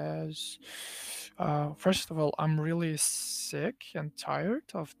 because first of all, I'm really sick and tired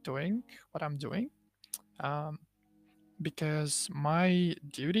of doing what I'm doing. Um, because my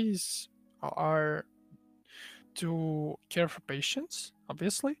duties are to care for patients,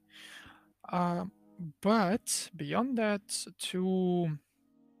 obviously, um, but beyond that, to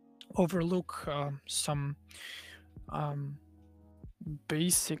overlook some um,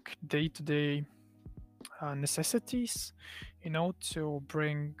 basic day-to-day necessities, to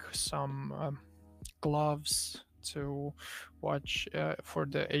bring some gloves, to watch for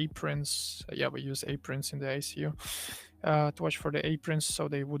the aprons. Yeah, we use aprons in the ICU. To watch for the aprons so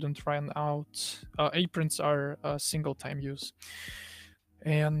they wouldn't run out. Aprons are single-time use,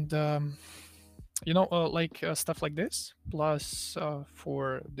 and like stuff like this. Plus,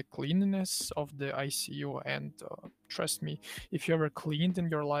 for the cleanliness of the ICU, and trust me, if you ever cleaned in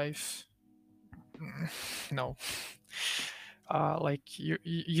your life, no. Like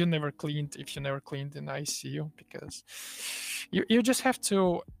you never cleaned if you never cleaned in ICU, because you just have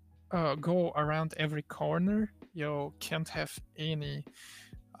to go around every corner. You can't have any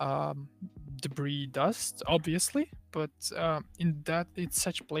um, debris, dust, obviously, but it's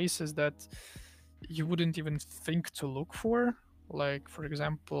such places that you wouldn't even think to look for. Like, for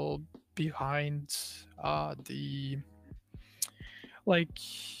example, behind the like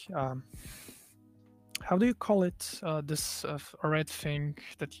um, how do you call it? This red thing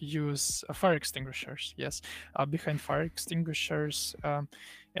that you use, fire extinguishers. Yes, behind fire extinguishers.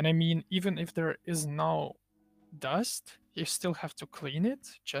 And I mean, even if there is no dust, you still have to clean it,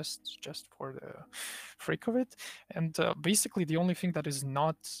 just for the freak of it. And basically, the only thing that is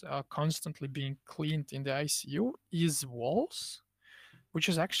not constantly being cleaned in the ICU is walls, which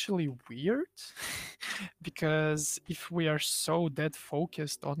is actually weird because if we are so dead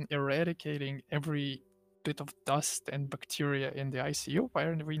focused on eradicating every bit of dust and bacteria in the ICU, why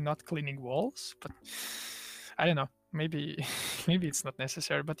are we not cleaning walls? But I don't know. Maybe maybe it's not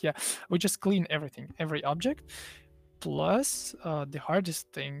necessary. But yeah, we just clean everything, every object. Plus, the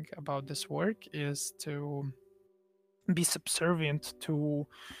hardest thing about this work is to be subservient to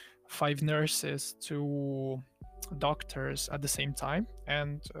 5 nurses, to doctors at the same time.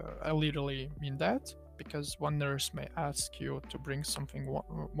 And I literally mean that, because one nurse may ask you to bring something,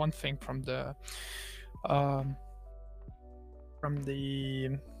 one thing um, from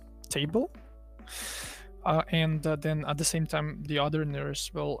the table, and then at the same time the other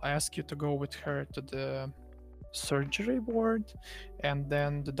nurse will ask you to go with her to the surgery ward, and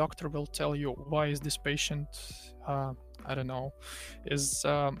then the doctor will tell you why is this patient I don't know, is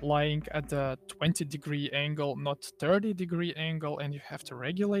lying at the 20-degree angle, not 30-degree angle, and you have to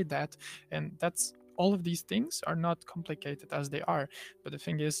regulate that. And that's all of these things are not complicated as they are. But the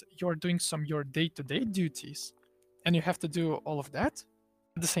thing is, you're doing some your day-to-day duties, and you have to do all of that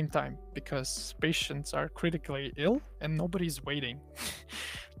at the same time because patients are critically ill and nobody's waiting.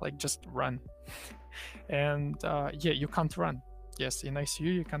 Like, just run. And yeah, you can't run. Yes, in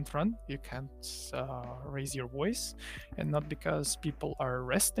ICU you can't run, you can't raise your voice, and not because people are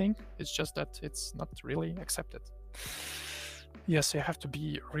resting, it's just that it's not really accepted. Yes, you have to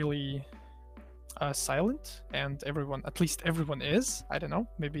be really silent, and everyone, at least everyone is, I don't know,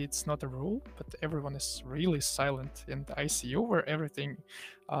 maybe it's not a rule, but everyone is really silent in the ICU where everything,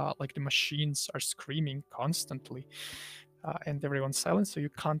 like the machines are screaming constantly, and everyone's silent, so you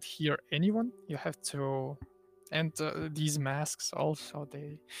can't hear anyone. You have to, and these masks also,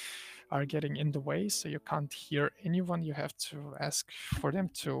 they are getting in the way, so you can't hear anyone. You have to ask for them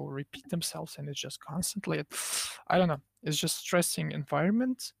to repeat themselves, and it's just constantly, I don't know, it's just stressing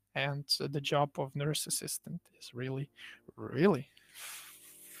environment. And the job of nurse assistant is really, really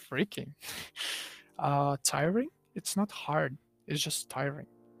freaking tiring. It's not hard, it's just tiring.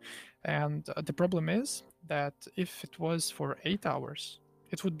 And the problem is that if it was for 8 hours,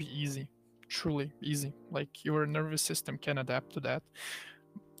 it would be easy, truly easy. Like, your nervous system can adapt to that.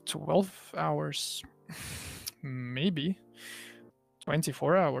 12 hours, maybe.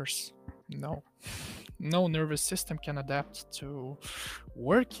 24 hours, no. No nervous system can adapt to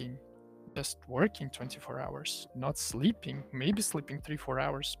working, just working 24 hours, not sleeping, maybe sleeping 3-4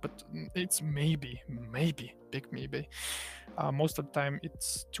 hours, but it's maybe, big maybe. Most of the time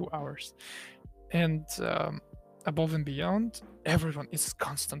it's 2 hours. And above and beyond, everyone is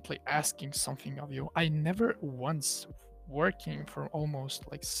constantly asking something of you. I never once, working for almost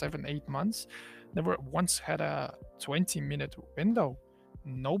like 7-8 months, never once had a 20-minute window.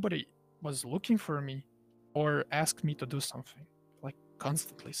 Nobody was looking for me or asked me to do something. Like,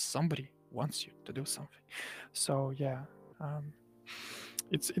 constantly somebody wants you to do something. So yeah,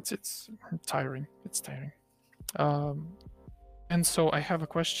 it's tiring. It's tiring. um, and so I have a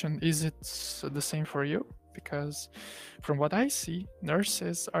question. Is it the same for you? Because from what I see,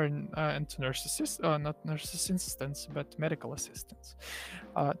 nurses are, and not nurse assistants, but medical assistants.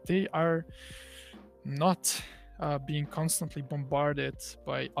 They are not being constantly bombarded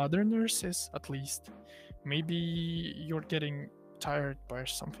by other nurses, at least. Maybe you're getting tired by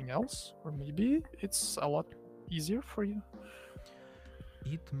something else, or maybe it's a lot easier for you.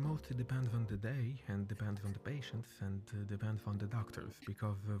 It mostly depends on the day and depends on the patients and depends on the doctors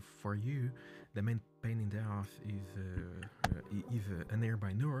because for you the main pain in the ass is a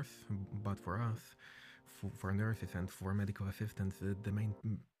nearby nurse, but for us, for nurses and for medical assistants, the main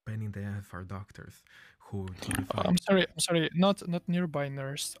pain in the ass are doctors who decide. I'm sorry, not nearby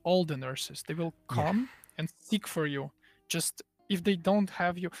nurse. All the nurses, they will Yeah, come and seek for you. Just if they don't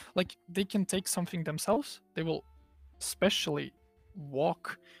have you, like, they can take something themselves, they will specially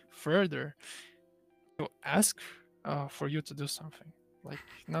walk further to ask for you to do something. Like,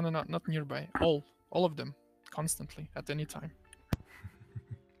 no, not nearby. All of them, constantly, at any time.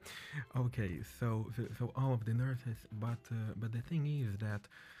 okay, so all of the nurses, but the thing is that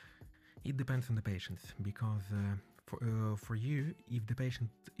it depends on the patients because for you, if the patient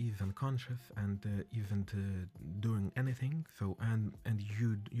is unconscious and isn't doing anything, so and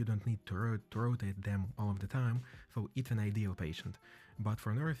you don't need to rotate them all of the time, so it's an ideal patient. But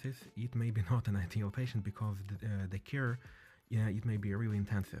for nurses, it may be not an ideal patient because the care, yeah, it may be really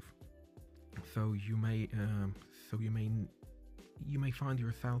intensive. So you may find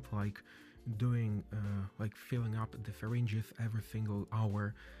yourself like doing like filling up the syringes every single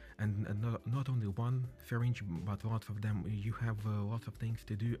hour, and not only one syringe but lots of them. You have lots of things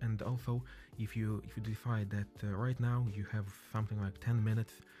to do, and also if you decide that right now you have something like 10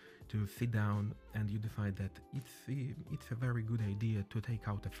 minutes to sit down and you decide that it's a very good idea to take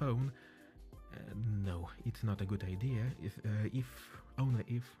out the phone. No, it's not a good idea if only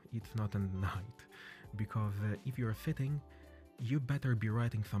if it's not a night, because if you're sitting, you better be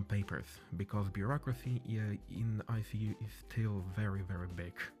writing some papers because bureaucracy in ICU is still very very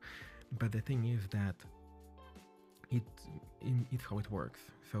big. But the thing is that it's how it works.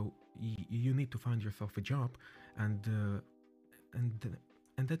 So you need to find yourself a job, and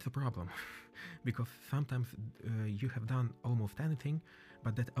And that's a problem because sometimes you have done almost anything,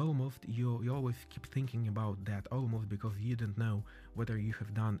 but that almost you always keep thinking about that almost because you don't know whether you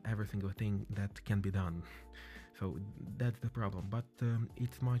have done every single thing that can be done. So that's the problem. But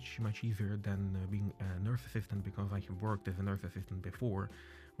it's much easier than being a nurse assistant because I have worked as a nurse assistant before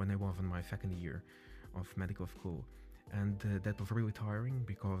when I was in my second year of medical school. And that was really tiring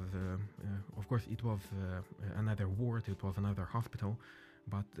because, of course, it was another ward, it was another hospital,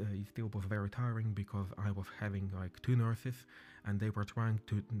 but it still was very tiring because I was having like two nurses, and they were trying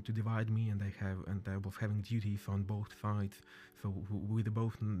to divide me, and I was having duties on both sides. So with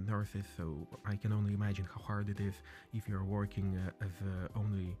both nurses, so I can only imagine how hard it is if you're working as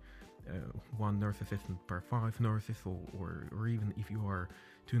only one nurse assistant per five nurses, or even if you are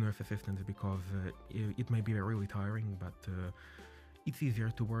two nurse assistants, because it may be really tiring, but it's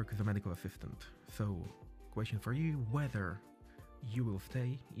easier to work as a medical assistant. So, question for you: whether you will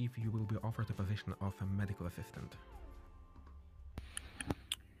stay if you will be offered a position of a medical assistant?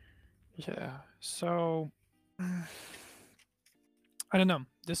 Yeah. So I don't know.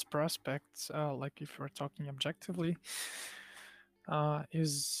 This prospect, like if we're talking objectively,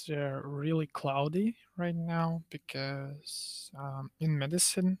 is really cloudy right now because in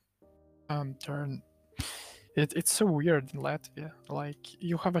medicine, it's so weird in Latvia. Like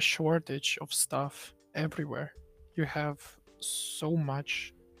you have a shortage of stuff everywhere. You have so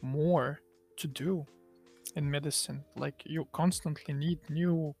much more to do in medicine. Like you constantly need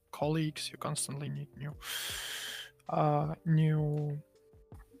new colleagues. You constantly need new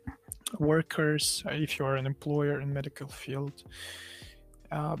workers if you are an employer in medical field.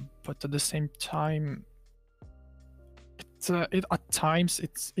 But at the same time, it at times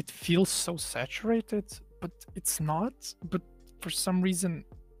it feels so saturated, but it's not. But for some reason,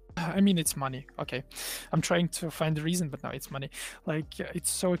 I mean, it's money. Okay, I'm trying to find the reason, but no, it's money. Like it's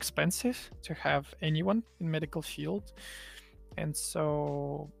so expensive to have anyone in medical field, and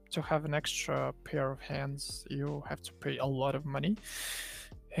so to have an extra pair of hands, you have to pay a lot of money.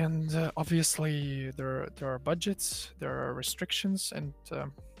 And obviously, there are budgets, there are restrictions, and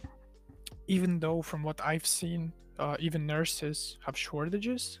even though from what I've seen, even nurses have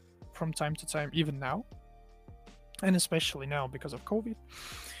shortages from time to time, even now, and especially now because of COVID.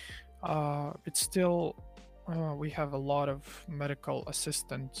 It's still we have a lot of medical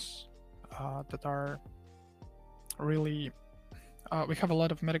assistants that are really we have a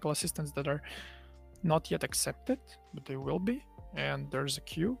lot of medical assistants that are not yet accepted, but they will be, and there's a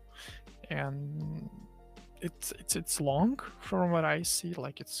queue, and it's long from what I see.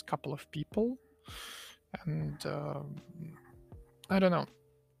 Like it's a couple of people, and I don't know.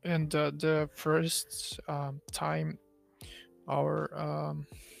 And the first time our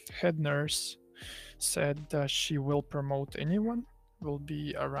head nurse said she will promote anyone will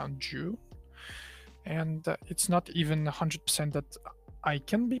be around June, and it's not even 100% that I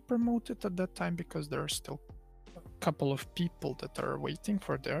can be promoted at that time because there are still a couple of people that are waiting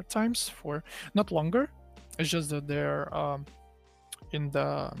for their times for not longer. It's just that they're in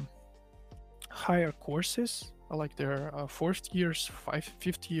the higher courses, like their fourth years,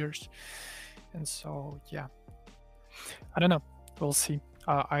 fifth years, and so yeah, I don't know. We'll see.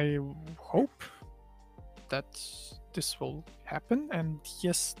 I hope that this will happen, and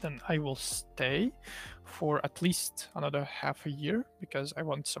yes, then I will stay for at least another half a year because I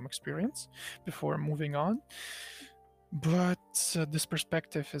want some experience before moving on. But this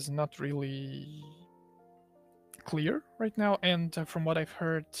perspective is not really clear right now, and from what I've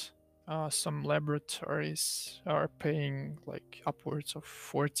heard, some laboratories are paying like upwards of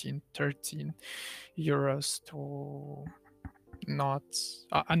 14, 13 euros to not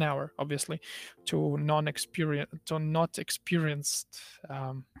an hour, obviously, to not experienced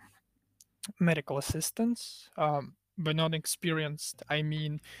medical assistants. By not experienced, I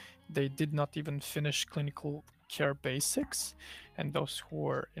mean they did not even finish clinical care basics, and those who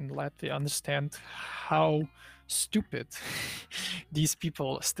are in Latvia understand how stupid these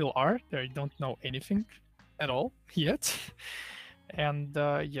people still are. They don't know anything at all yet. And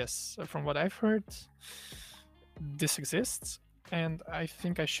yes, from what I've heard, this exists, and I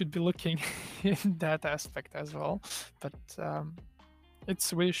think I should be looking in that aspect as well. But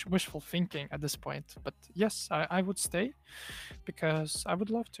it's wishful thinking at this point. But yes, I would stay because I would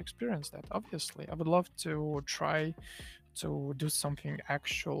love to experience that. Obviously, I would love to try to do something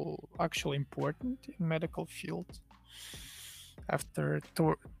actually important in medical field after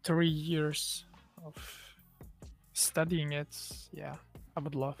 3 years of studying it. Yeah, I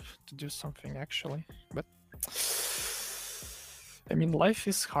would love to do something actually, but I mean, life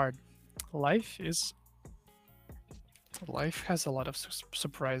is hard. Life is life has a lot of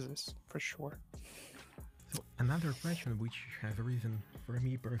surprises for sure. So another question which has arisen for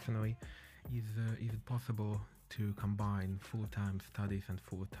me personally is it possible to combine full-time studies and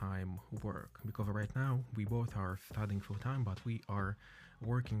full-time work? Because right now we both are studying full-time, but we are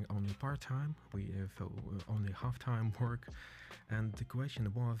working only part-time. So only half-time work, and the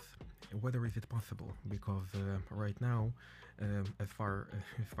question was whether is it possible? Because right now, as far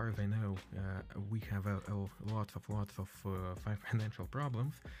as I know, we have lots of financial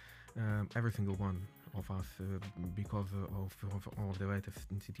problems, every single one of us, because of the latest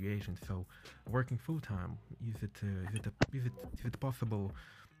situation. So, working full time, is it possible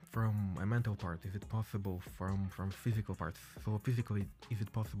from a mental part? Is it possible from physical parts? So physically, is it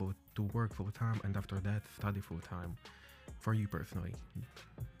possible to work full time and after that study full time? For you personally,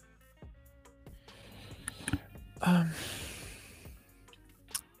 Um,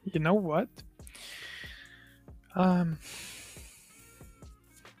 you know what? Um,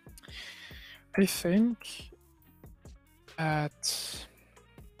 I think that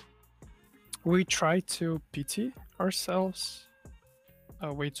we try to pity ourselves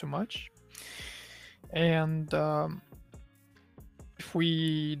way too much. And if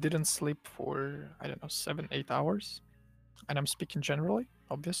we didn't sleep for, I don't know, 7, 8 hours, and I'm speaking generally,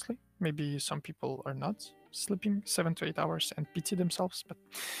 obviously, maybe some people are not sleeping 7 to 8 hours and pity themselves, but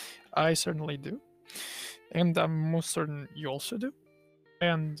I certainly do. And I'm most certain you also do.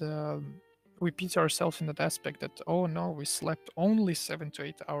 And we pity ourselves in that aspect that, oh no, we slept only 7 to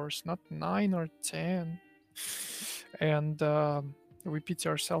 8 hours, not 9 or 10. And we pity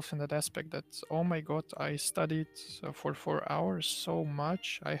ourselves in that aspect that, oh my god, I studied for 4 hours so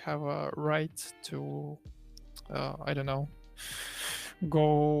much. I have a right to, I don't know,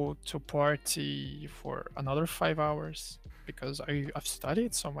 go to party for another 5 hours because I've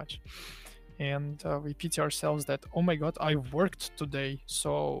studied so much. And we pity ourselves that, oh my god, I worked today,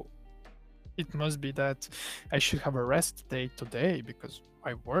 so it must be that I should have a rest day today because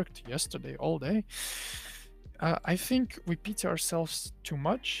I worked yesterday all day. I think we pity ourselves too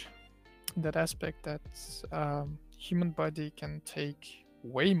much in that aspect that human body can take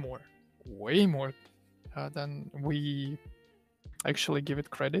way more than we actually give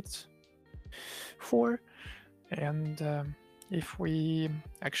it credit for. And if we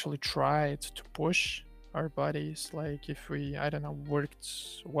actually tried to push our bodies, like if we, I don't know, worked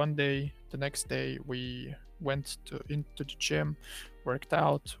one day, the next day we went into the gym, worked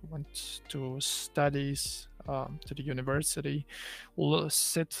out, went to studies, to the university,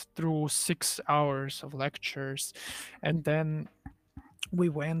 sit through 6 hours of lectures, and then we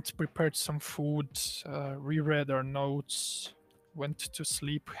went, prepared some food, reread our notes, went to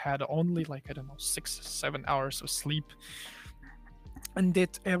sleep, had only like, I don't know, 6, 7 hours of sleep, and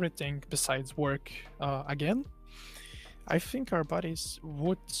did everything besides work again. I think our bodies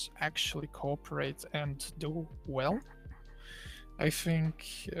would actually cooperate and do well. I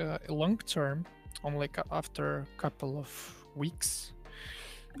think long term, on like after a couple of weeks,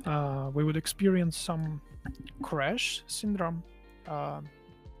 we would experience some crash syndrome uh,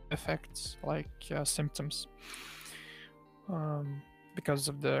 effects, like symptoms, because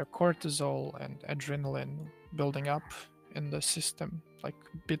of the cortisol and adrenaline building up in the system, like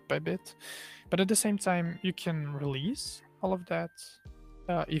bit by bit. But at the same time, you can release all of that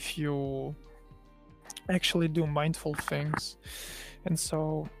if you actually do mindful things. And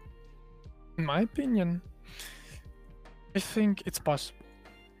so, in my opinion, I think it's possible.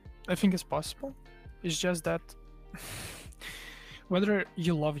 I think it's possible. It's just that whether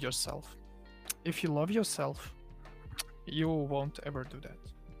you love yourself, if you love yourself, you won't ever do that.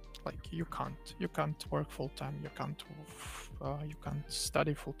 Like you can't work full time. You can't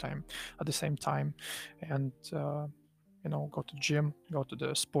study full time at the same time, and go to gym, go to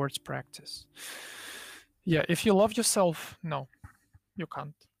the sports practice. Yeah, if you love yourself, no, you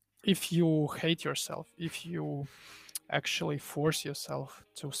can't. If you hate yourself, if you actually force yourself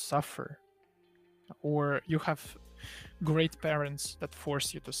to suffer, or you have great parents that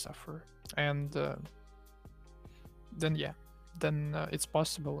force you to suffer, and then yeah, then it's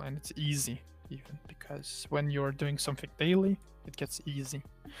possible and it's easy, even because when you're doing something daily, it gets easy.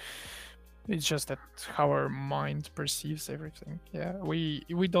 It's just that how our mind perceives everything. Yeah,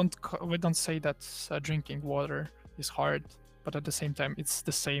 we don't say that drinking water is hard, but at the same time, it's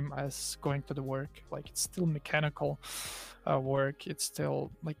the same as going to the work. Like it's still mechanical work. It's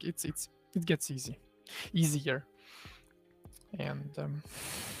still like it gets easier. And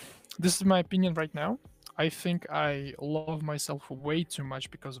this is my opinion right now. I think I love myself way too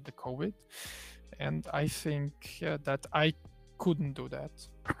much because of the COVID, and I think that I couldn't do that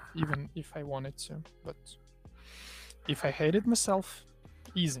even if I wanted to. But If I hated myself,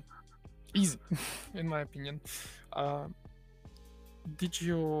 easy, easy, in my opinion. Uh, did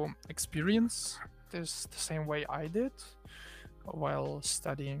you experience this the same way I did while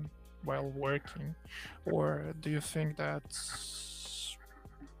studying, while working, or do you think that,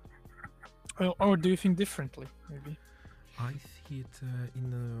 or do you think differently? Maybe. I see it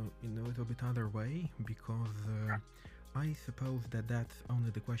in a little bit other way because I suppose that that's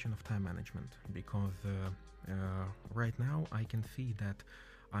only the question of time management. Because right now I can see that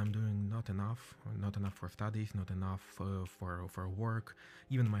I'm doing not enough for studies, not enough for work,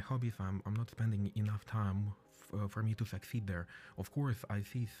 even my hobbies. I'm not spending enough time for me to succeed there. Of course, I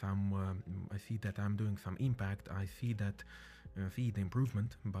see that I'm doing some impact. I see that see the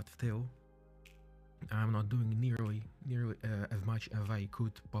improvement, but still I'm not doing nearly as much as I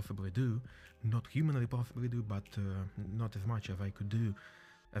could possibly do, not humanly possibly do, but not as much as I could do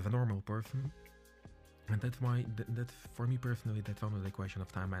as a normal person. And that's for me personally, that's only the question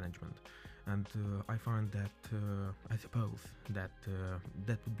of time management. And I find that I suppose that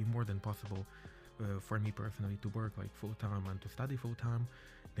that would be more than possible for me personally to work like full time and to study full time.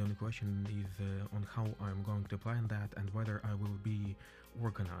 The only question is on how I'm going to plan that and whether I will be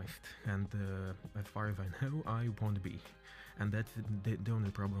organized. And as far as I know, I won't be. And that's the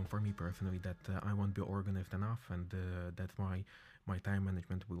only problem for me personally, that I won't be organized enough, and that's why my time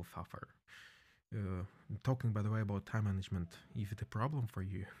management will suffer. Uh, Talking, by the way, about time management, is it a problem for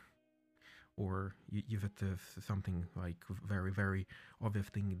you? Or is it something like very, very obvious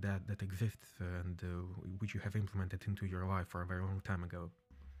thing that exists and which you have implemented into your life for a very long time ago?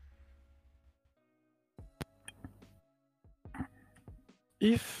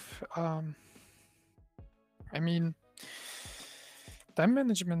 If I mean, time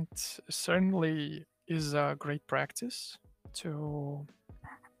management certainly is a great practice to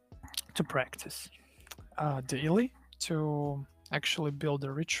practice daily, to actually build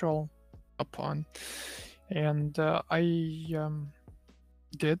a ritual upon. And I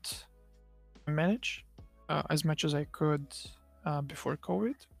did manage as much as I could before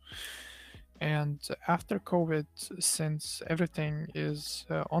COVID. And after COVID, since everything is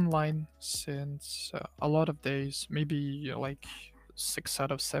online, since a lot of days, maybe like 6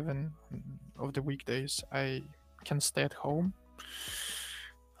 out of 7 of the weekdays, I can stay at home.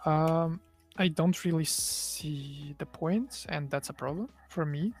 I don't really see the point, and that's a problem for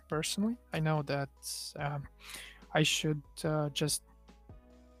me personally. I know that I should just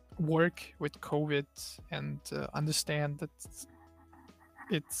work with COVID and understand that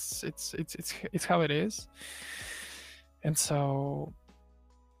it's how it is. And so,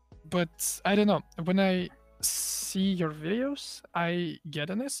 but I don't know. When I see your videos, I get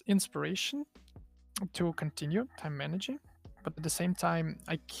an inspiration to continue time managing. But at the same time,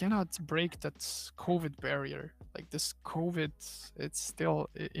 I cannot break that COVID barrier. Like this COVID, it's still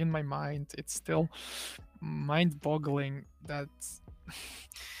in my mind. It's still mind-boggling that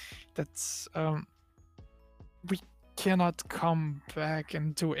that's we cannot come back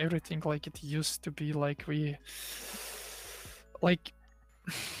and do everything like it used to be. Like like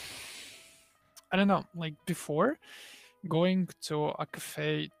I don't know, like before, going to a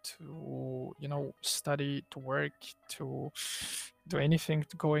cafe to study, to work, to do anything,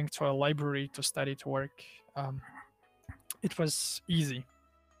 to going to a library to study, to work, it was easy.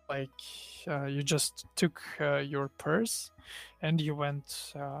 Like you just took your purse and you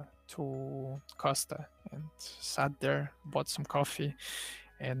went to Costa and sat there, bought some coffee,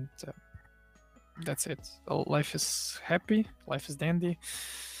 and that's it. Life is happy, life is dandy.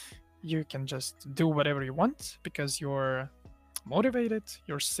 You can just do whatever you want because you're motivated,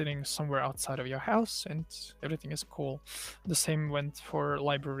 you're sitting somewhere outside of your house, and everything is cool. The same went for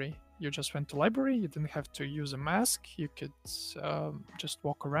library. You just went to library, you didn't have to use a mask, you could just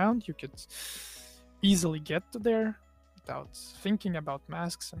walk around, you could easily get to there without thinking about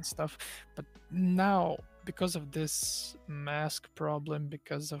masks and stuff. But now, because of this mask problem,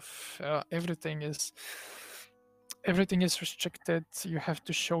 because of everything is restricted, you have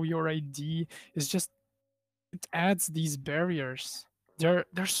to show your ID. It's just, it adds these barriers. They're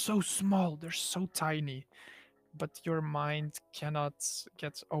so small, they're so tiny, but your mind cannot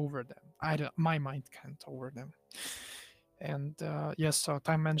get over them. My mind can't over them. And yes, so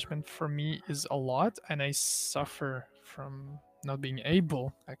time management for me is a lot, and I suffer from not being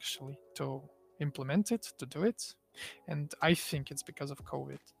able actually to implement it, to do it. And I think it's because of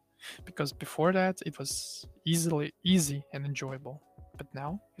COVID. Because before that, it was easy and enjoyable, but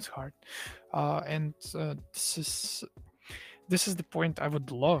now it's hard. And this is the point I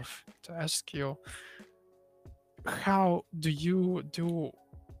would love to ask you. How do you do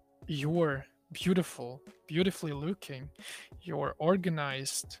your beautifully looking, your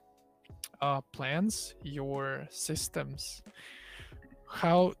organized plans, your systems.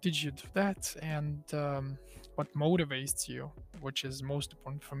 How did you do that? And what motivates you, which is most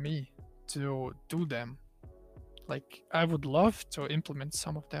important for me, to do them? Like, I would love to implement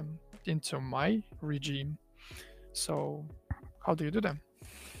some of them into my regime. So, how do you do them?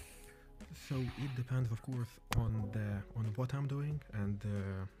 So it depends, of course, on what I'm doing and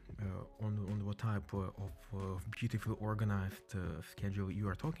on what type of beautifully organized schedule you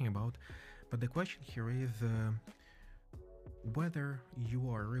are talking about. But the question here is whether you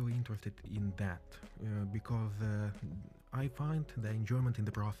are really interested in that, because I find the enjoyment in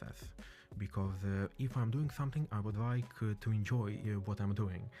the process. Because if I'm doing something, I would like to enjoy what I'm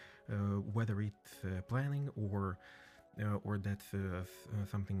doing, whether it's planning or that's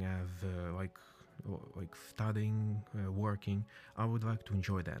something as like studying, working. I would like to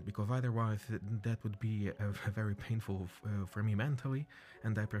enjoy that because otherwise that would be very painful for me mentally,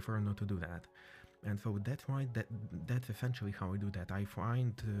 and I prefer not to do that. And so that's why that's essentially how I do that. I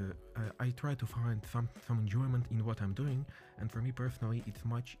try to find some enjoyment in what I'm doing, and for me personally, it's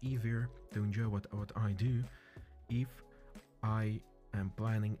much easier to enjoy what I do if I am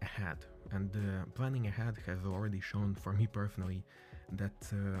planning ahead. And planning ahead has already shown for me personally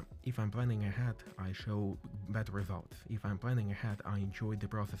that if I'm planning ahead, I show better results. If I'm planning ahead, I enjoy the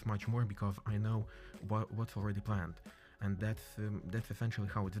process much more because I know what's already planned, and that's essentially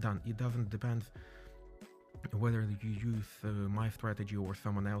how it's done. It doesn't depend whether you use my strategy or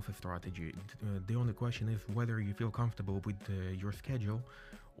someone else's strategy. The only question is whether you feel comfortable with your schedule,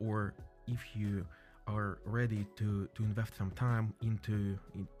 or if you are ready to invest some time into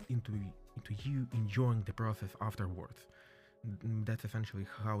you enjoying the process afterwards. That's essentially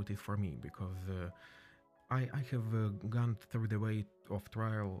how it is for me because I have gone through the way of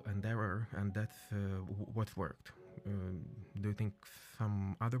trial and error, and that's what's worked. Do you think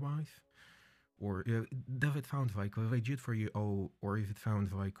some otherwise? Or does it sound like legit for you, or is it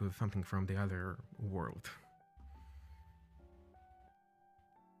sounds like something from the other world?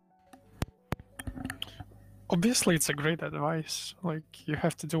 Obviously, it's a great advice. Like, you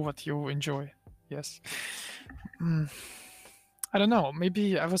have to do what you enjoy. Yes. Mm, I don't know.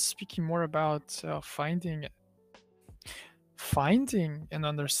 Maybe I was speaking more about finding and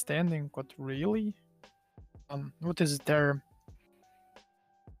understanding what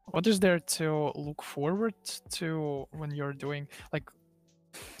is there to look forward to when you're doing, like,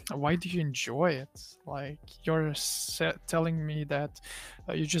 why do you enjoy it? Like, you're telling me that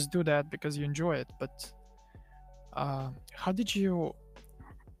you just do that because you enjoy it, but how did you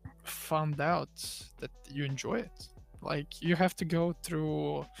found out that you enjoy it? Like, you have to go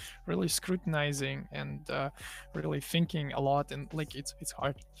through really scrutinizing and really thinking a lot, and like it's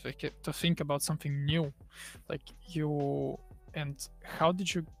hard to think about something new. Like, you and how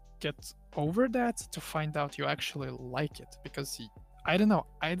did you get over that to find out you actually like it? Because I don't know,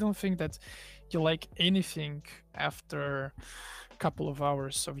 I don't think that you like anything after a couple of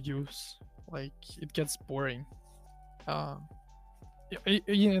hours of use. Like, it gets boring. um,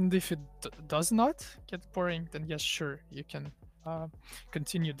 and if it does not get boring, then yes, sure, you can uh,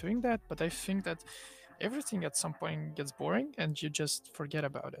 continue doing that. But I think that everything at some point gets boring and you just forget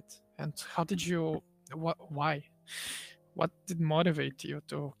about it. And how did you, why? What did motivate you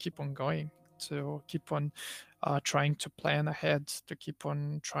to keep on going, to keep on trying to plan ahead, to keep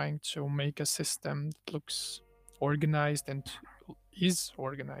on trying to make a system that looks organized and is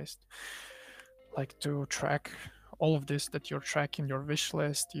organized, like to track all of this that you're tracking, your wish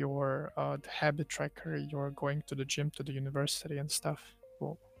list, your the habit tracker, you're going to the gym, to the university and stuff?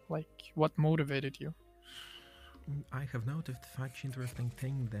 Well, like, what motivated you? I have noticed such interesting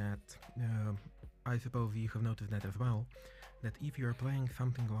thing that I suppose you have noticed that as well. That if you are playing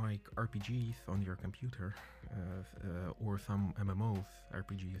something like RPGs on your computer or some MMOs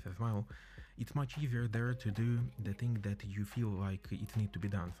RPGs as well, it's much easier there to do the thing that you feel like it needs to be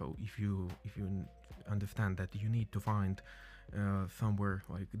done. So if you understand that you need to find somewhere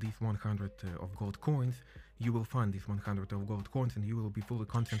like these 100 of gold coins, you will find these 100 of gold coins and you will be fully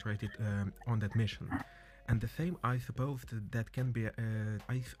concentrated on that mission. And the same, I suppose that can be.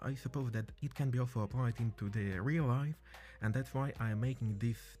 I suppose that it can be also applied into the real life, and that's why I'm making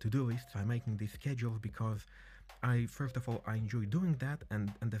these to-do lists. I'm making these schedules because I first of all I enjoy doing that,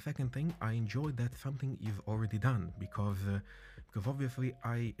 and the second thing I enjoy that something is already done because obviously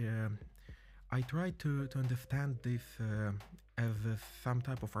I tried to understand this as some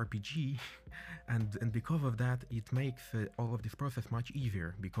type of RPG, and because of that, it makes all of this process much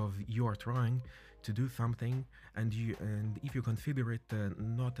easier because you are trying to do something, and if you consider it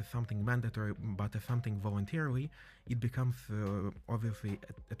not as something mandatory but as something voluntarily, it becomes obviously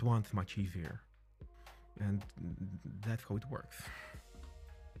at once much easier, and that's how it works.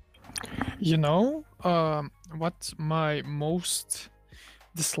 You know, what my most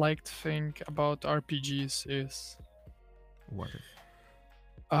disliked thing about RPGs is What is?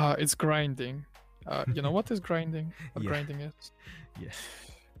 it's grinding. You know what is grinding? What Yeah, grinding is? yeah.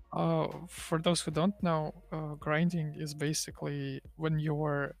 For those who don't know, grinding is basically when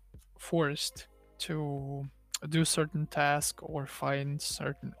you're forced to do certain task or find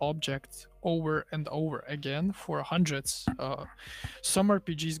certain objects over and over again for hundreds. Some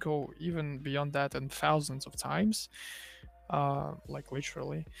RPGs go even beyond that and thousands of times. Like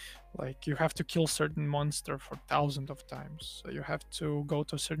literally, like you have to kill certain monster for thousands of times. So you have to go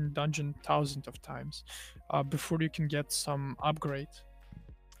to a certain dungeon thousands of times before you can get some upgrade.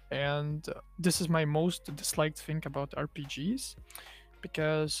 And this is my most disliked thing about RPGs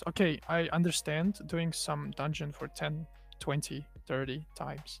because okay, I understand doing some dungeon for 10, 20, 30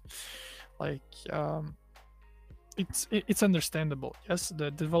 times. Like it's understandable. Yes,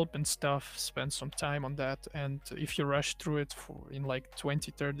 the development stuff spends some time on that, and if you rush through it in like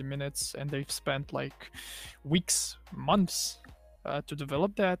 20, 30 minutes and they've spent like weeks, months to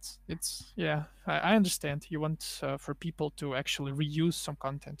develop that, it's yeah, I understand. You want for people to actually reuse some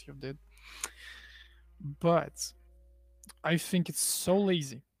content you did, but I think it's so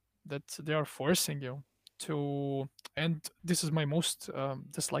lazy that they are forcing you to, and this is my most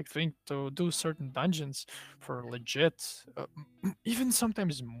disliked thing, to do certain dungeons for legit, even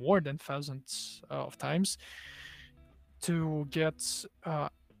sometimes more than thousands of times to get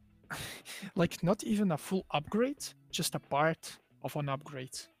like not even a full upgrade, just a part of an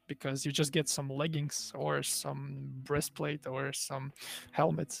upgrade. Because you just get some leggings or some breastplate or some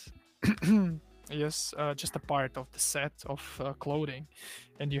helmet. Yes, just a part of the set of clothing,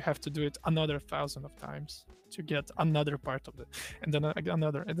 and you have to do it another thousand of times to get another part of it, and then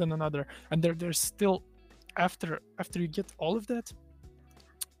another, and then another, and there's still after you get all of that,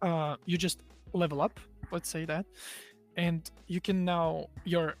 you just level up. Let's say that, and you can now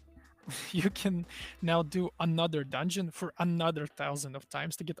you can now do another dungeon for another thousand of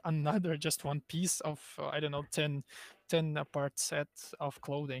times to get another just one piece of I don't know 10 part set of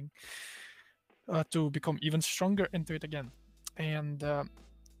clothing to become even stronger and do it again. And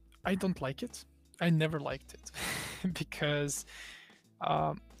I don't like it. I never liked it because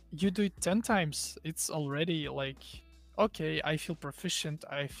you do it 10 times, it's already like, okay, I feel proficient,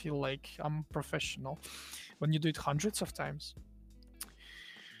 I feel like I'm professional. When you do it hundreds of times,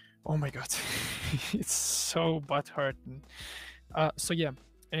 oh my god, it's so butt hurting. So yeah,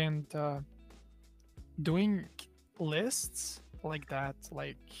 and doing lists like that,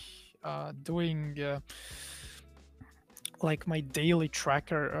 like doing like my daily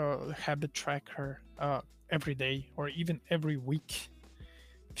tracker, habit tracker, every day or even every week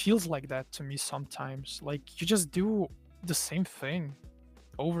feels like that to me sometimes. Like you just do the same thing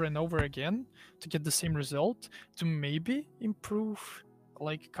over and over again to get the same result, to maybe improve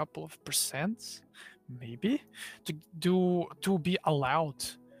like a couple of percent, maybe to be allowed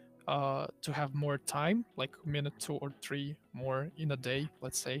to have more time, like a minute 2 or 3 more in a day,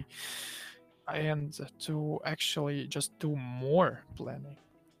 let's say, and to actually just do more planning.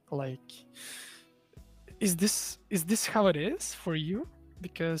 Like, is this how it is for you?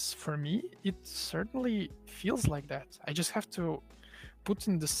 Because for me it certainly feels like that. I just have to put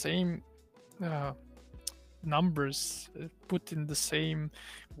in the same uh, numbers, put in the same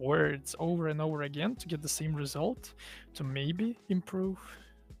words over and over again to get the same result, to maybe improve,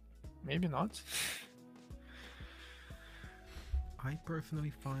 maybe not. I personally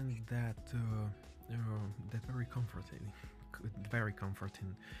find that very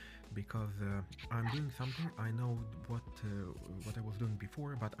comforting, because I'm doing something. I know what I was doing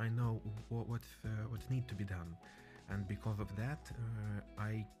before, but I know what's need to be done, and because of that,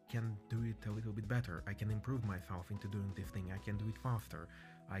 I can do it a little bit better. I can improve myself into doing this thing. I can do it faster.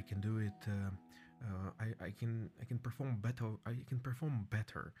 I can do it. I can perform better. I can perform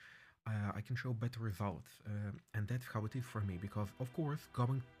better. I can show better results, and that's how it is for me. Because of course,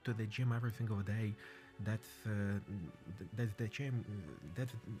 going to the gym every single day, that's that's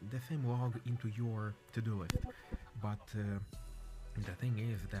that's the same log into your to-do list. But the thing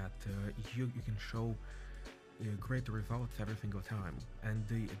is that you can show great results every single time, and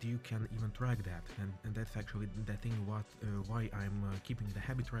you can even track that, and that's actually the thing why I'm keeping the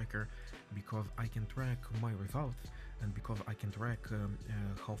habit tracker, because I can track my results, and because I can track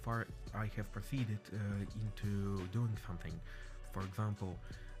how far I have proceeded into doing something. For example,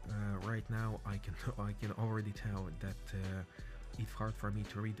 right now I can already tell that it's hard for me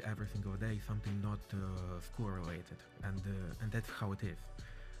to read every single day something not school related, and that's how it is.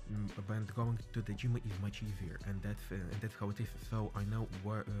 But going to the gym is much easier, and that's how it is. So I know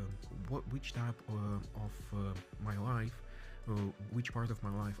which type of my life, which part of my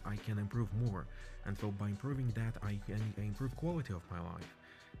life I can improve more, and so by improving that I can improve quality of my life.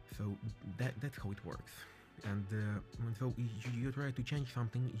 So that's how it works. And so you try to change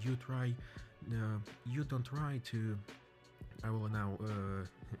something. You don't try to. I will now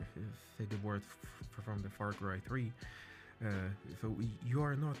say the word from the Far Cry 3. So you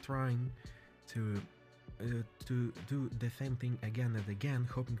are not trying to do the same thing again and again,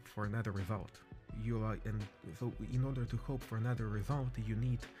 hoping for another result. And so in order to hope for another result, you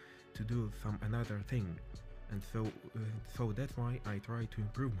need to do another thing. And so that's why I try to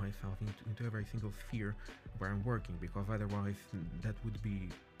improve myself into every single sphere where I'm working, because otherwise that would be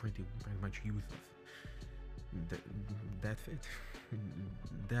pretty much useless. That's it.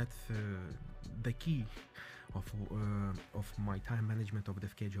 That's the key of my time management of the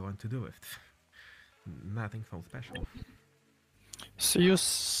schedule and to-do lists. Nothing so special. So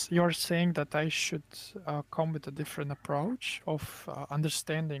you're saying that I should come with a different approach of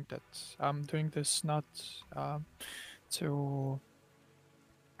understanding that I'm doing this not to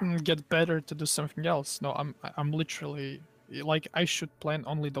get better to do something else. No, I'm literally like I should plan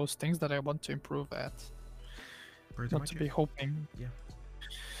only those things that I want to improve at, Pretty not much to be hoping. Yeah.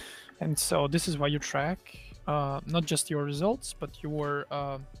 And so this is why you track not just your results, but your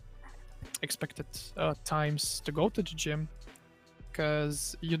expected times to go to the gym,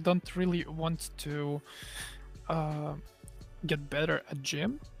 because you don't really want to get better at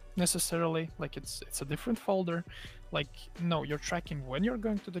gym necessarily. Like it's a different folder. Like no, you're tracking when you're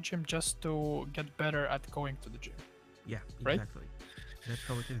going to the gym just to get better at going to the gym. Yeah, right? exactly. That's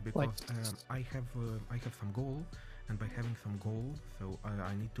how it is, because Like I have some goal, and by having some goal, so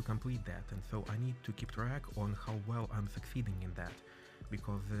I need to complete that, and so I need to keep track on how well I'm succeeding in that,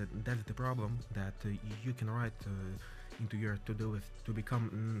 because that's the problem, that you can write into your to-do list to become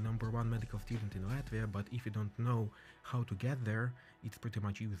 #1 medical student in Latvia, but if you don't know how to get there, it's pretty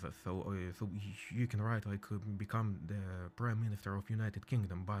much useless. So you can write like become the Prime Minister of United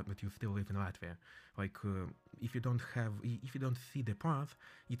Kingdom, but you still live in Latvia. Like if you don't see the path,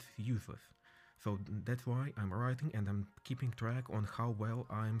 it's useless. So that's why I'm writing, and I'm keeping track on how well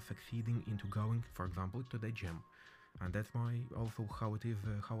I'm succeeding into going, for example, to the gym. And that's why also how it is,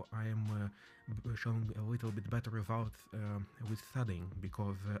 how I am showing a little bit better results with studying,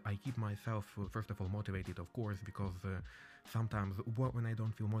 because I keep myself, first of all, motivated, of course, because sometimes when I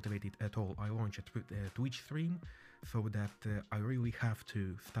don't feel motivated at all, I launch a Twitch stream, so that I really have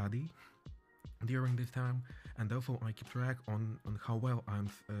to study during this time, and also I keep track on how well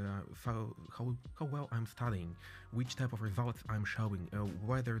how well I'm studying, which type of results I'm showing,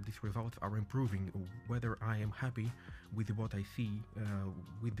 whether these results are improving, whether I am happy with what I see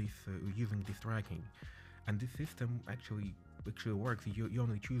with this using this tracking. And this system actually works. You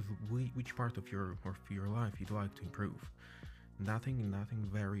only choose which part of your life you'd like to improve. Nothing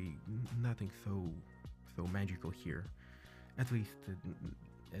so magical here. At least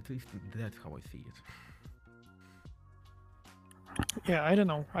that's how I see it. yeah, I don't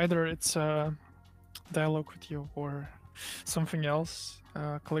know. Either it's a dialogue with you or something else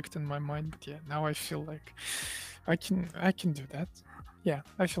clicked in my mind. But yeah, now I feel like I can do that. Yeah,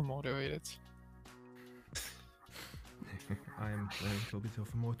 I feel motivated. I am a little bit of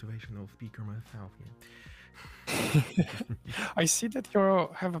a motivational speaker myself. Yeah. I see that you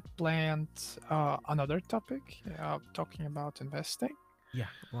have a planned another topic talking about investing. Yeah,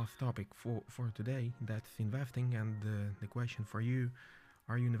 last topic for today, that's investing, and the question for you: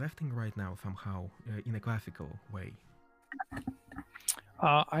 are you investing right now somehow in a classical way?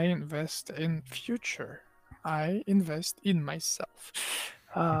 I invest in future. I invest in myself.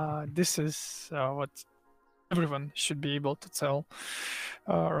 This is what everyone should be able to tell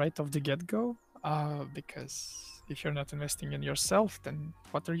right off the get-go. Because if you're not investing in yourself, then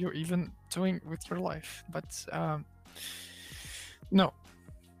what are you even doing with your life? But no,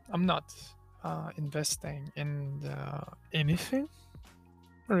 I'm not investing in anything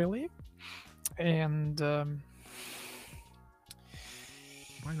really, and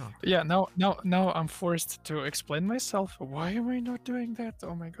Why not? Yeah, now I'm forced to explain myself. Why am I not doing that?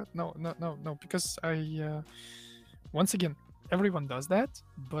 Oh my god, no, because once again, everyone does that,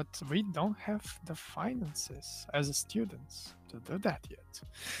 but we don't have the finances as students to do that yet.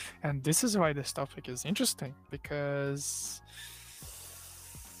 And this is why this topic is interesting, because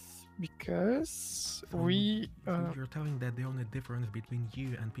So, so you're telling that the only difference between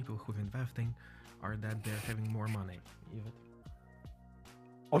you and people who's investing are that they're having more money, is it?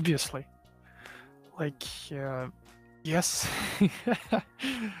 obviously, like yes,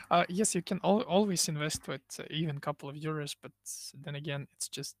 yes, you can always invest with even a couple of euros, but then again, it's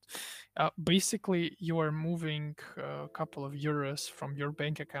just basically you are moving a couple of euros from your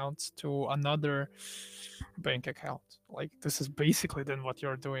bank account to another bank account. Like this is basically then what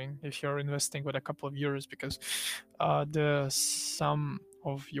you're doing if you're investing with a couple of euros, because the sum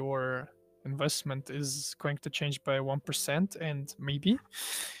of your investment is going to change by 1% and maybe,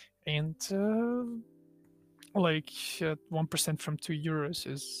 and like 1% from 2 euros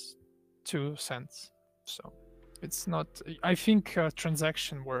is 2 cents. So it's not, I think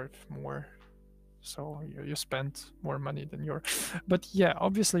transaction worth more, so you spend more money than your but yeah,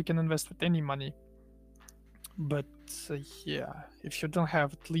 obviously you can invest with any money, but yeah, if you don't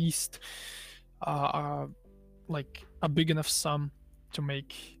have at least like a big enough sum to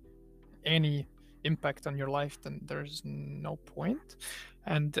make any impact on your life, then there's no point.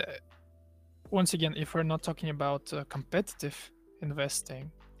 And once again, if we're not talking about competitive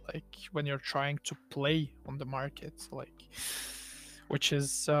investing, like when you're trying to play on the market, like which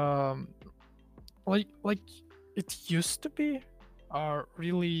is like it used to be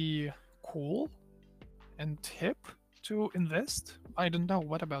really cool and hip to invest. I don't know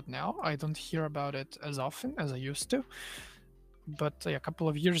what about now. I don't hear about it as often as I used to. But a couple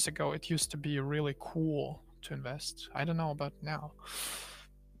of years ago, it used to be really cool to invest. I don't know about now.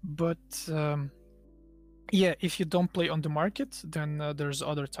 But yeah, if you don't play on the market, then there's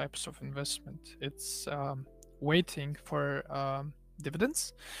other types of investment. It's waiting for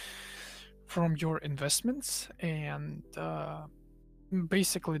dividends from your investments, and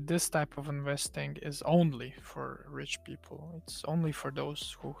basically this type of investing is only for rich people. It's only for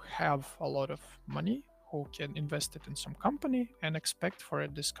those who have a lot of money, who can invest it in some company and expect for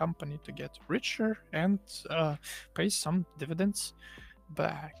this company to get richer and pay some dividends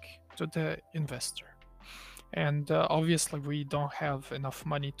back to the investor. And obviously we don't have enough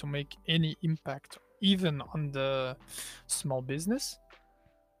money to make any impact even on the small business,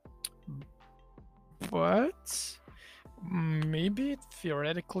 but maybe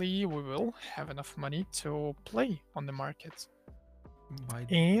theoretically we will have enough money to play on the market. Why,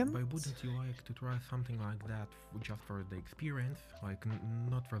 And why wouldn't you like to try something like that just for the experience? Like,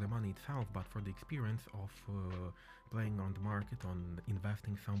 not for the money itself, but for the experience of playing on the market, on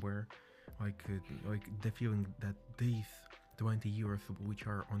investing somewhere. Like the feeling that these 20 euros which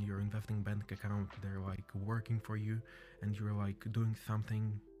are on your investing bank account, they're like working for you, and you're like doing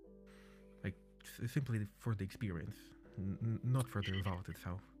something like simply for the experience, not for the result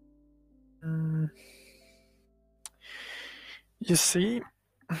itself. you see,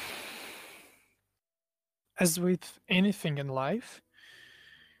 as with anything in life,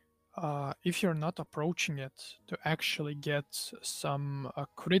 if you're not approaching it to actually get some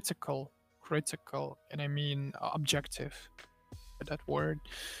critical, and I mean objective, that word,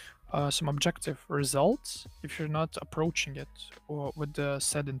 some objective results, if you're not approaching it or with the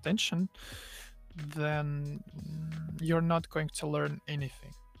said intention, then you're not going to learn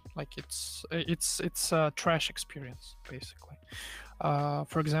anything. Like it's a trash experience basically.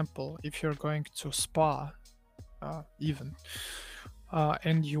 For example, if you're going to spa, even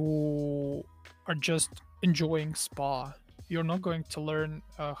and you are just enjoying spa, you're not going to learn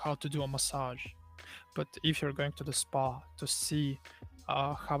how to do a massage. But if you're going to the spa to see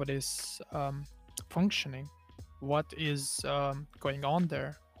how it is functioning, what is going on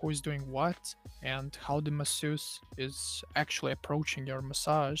there, who is doing what, and how the masseuse is actually approaching your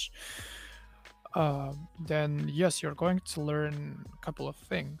massage, then yes, you're going to learn a couple of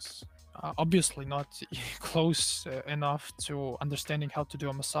things. Obviously, not close enough to understanding how to do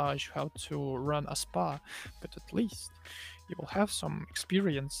a massage, how to run a spa, but at least you will have some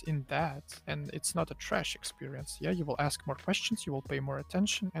experience in that, and it's not a trash experience. Yeah, you will ask more questions, you will pay more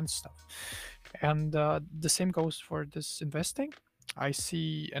attention and stuff. And the same goes for this investing. I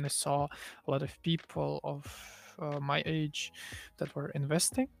see and I saw a lot of people of my age that were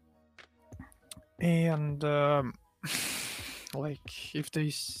investing, and like if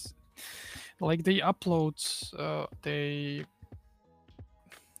they like they upload, they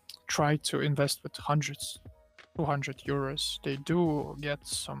try to invest with hundreds, 200 euros, they do get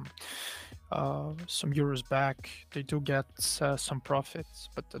some euros back. They do get some profits,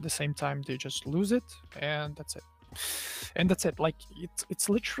 but at the same time, they just lose it, and that's it. And that's it. Like it's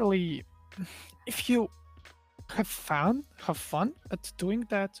literally, if you have fun at doing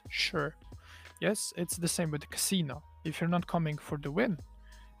that, sure. Yes, it's the same with the casino. If you're not coming for the win,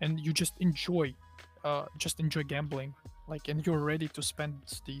 and you just enjoy gambling, like, and you're ready to spend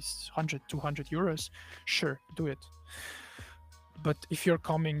these 100, 200 euros, sure, do it. But if you're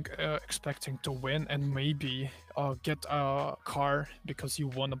coming expecting to win and maybe get a car because you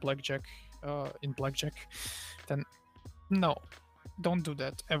won a blackjack in blackjack, then no, don't do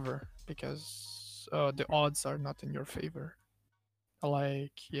that ever, because the odds are not in your favor.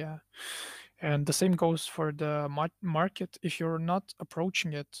 Like, yeah. And the same goes for the market. If you're not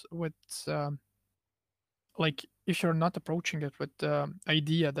approaching it with like, if you're not approaching it with the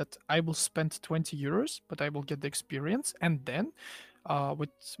idea that I will spend 20 euros but I will get the experience, and then with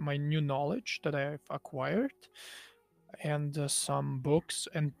my new knowledge that I've acquired, and some books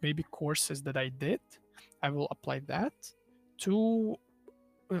and maybe courses that I did, I will apply that to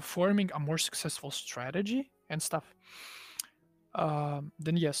forming a more successful strategy and stuff.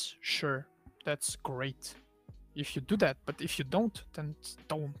 Then yes, sure, that's great if you do that. But if you don't, then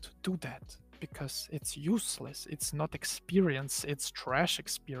don't do that, because it's useless. It's not experience. It's trash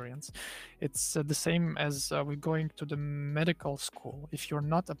experience. It's the same as we're going to the medical school. If you're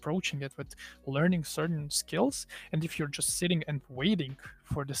not approaching it with learning certain skills, and if you're just sitting and waiting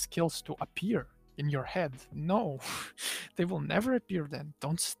for the skills to appear in your head, no, they will never appear. Then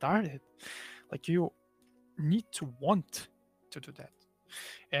don't start it. Like, you need to want to do that.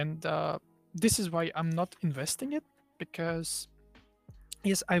 And this is why I'm not investing it, because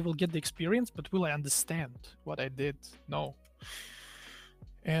yes, I will get the experience, but will I understand what I did? No.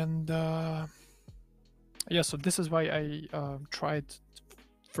 And yeah, so this is why I tried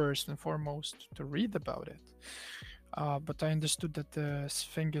first and foremost to read about it. But I understood that the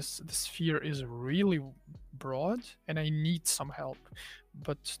sphere is really broad, and I need some help.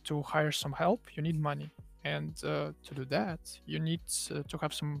 But to hire some help, you need money, and to do that, you need to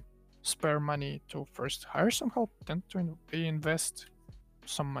have some spare money to first hire some help, then to invest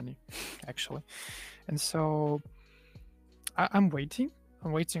some money, actually. And so I'm waiting.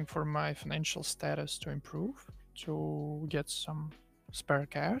 I'm waiting for my financial status to improve, to get some spare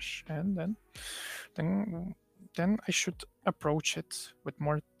cash, and then I should approach it with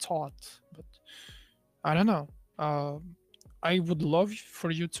more thought. But I don't know. I would love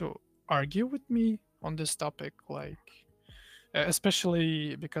for you to argue with me on this topic, like,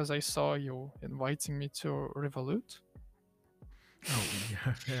 especially because I saw you inviting me to Revolut. Oh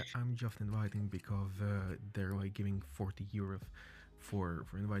yeah, I'm just inviting because they're like giving 40 euros for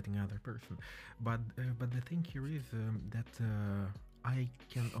inviting other person. But the thing here is that I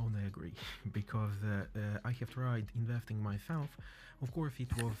can only agree because I have tried investing myself. Of course,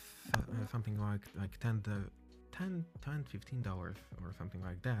 it was something like 10 $15 or something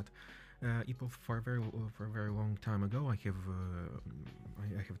like that. It was for a very long time ago. I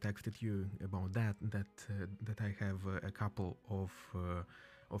have texted you about that I have a couple of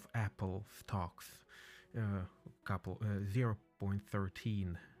Apple stocks, couple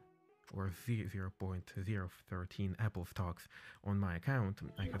 0.13 or 0.013 Apple stocks on my account.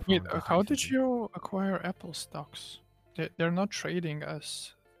 I have Wait, found just how did recently. you acquire Apple stocks? They're not trading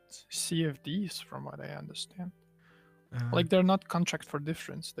as CFDs, from what I understand. Uh, Like, they're not contract for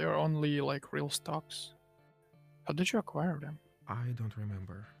difference. They're only like real stocks. How did you acquire them? I don't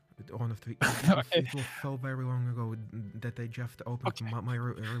remember. Honestly, Okay, it was so very long ago that I just opened okay. my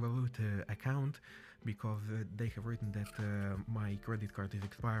Revolut account because they have written that my credit card is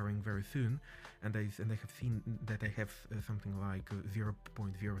expiring very soon, and I have seen that I have something like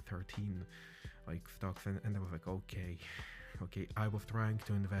 0.013 like stocks, and I was like, okay. I was trying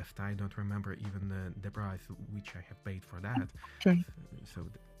to invest. I don't remember even the price which I have paid for that. Okay. So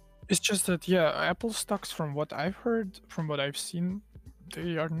It's just that, yeah, Apple stocks, from what I've heard, from what I've seen,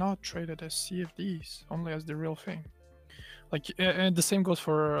 they are not traded as CFDs, only as the real thing. Like, and the same goes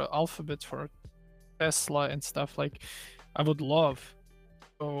for Alphabet, for Tesla and stuff. Like, I would love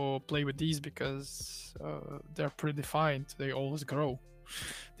to play with these because they're predefined. They always grow.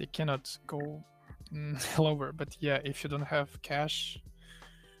 They cannot go lower. But yeah, if you don't have cash,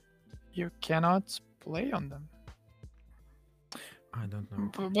 you cannot play on them. I don't know.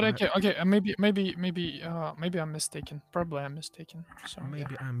 But okay, maybe I'm mistaken. Probably I'm mistaken. So yeah.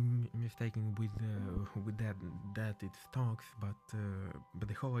 Maybe I'm mistaken with that it stocks, but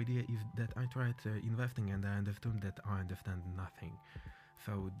the whole idea is that I tried investing and I understood that I understand nothing.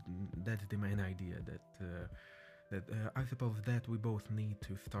 So that's the main idea, that that I suppose that we both need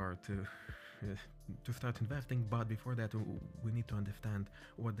to start investing, but before that we need to understand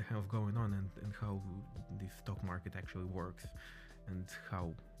what the hell's going on and how the stock market actually works, and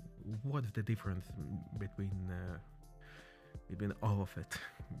what's the difference between all of it,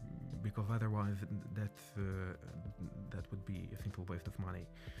 because otherwise that would be a simple waste of money.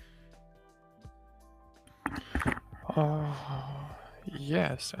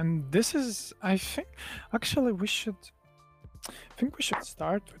 Yes, and this is, I think, actually we should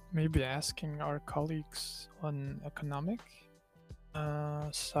start with maybe asking our colleagues on economic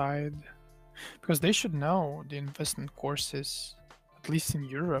side, because they should know the investment courses, at least in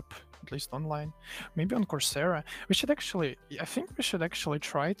Europe, at least online, maybe on Coursera. I think we should actually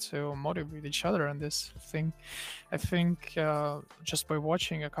try to motivate each other on this thing. I think just by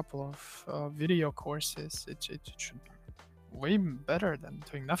watching a couple of video courses, it should be way better than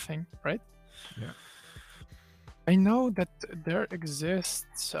doing nothing, right? Yeah. I know that there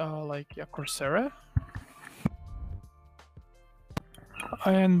exists Coursera,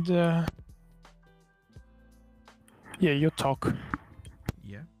 and yeah, you talk.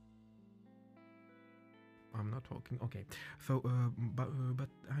 Yeah. I'm not talking. Okay. So, but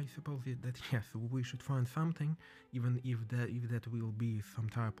I suppose that yes, we should find something, even if that will be some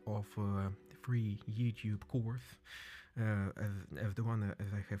type of free YouTube course, as the one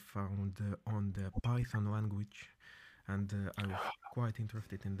as I have found on the Python language, and I was quite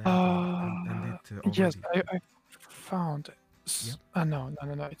interested in that, and it already. Yes, I found. Yeah. No,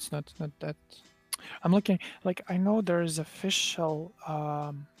 it's not that. I'm looking. Like, I know there is official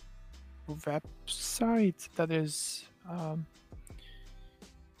website that is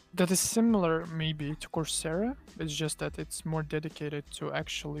similar maybe to Coursera. It's just that it's more dedicated to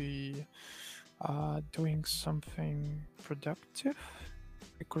actually doing something productive.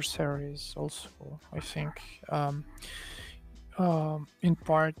 Coursera is also, I think, in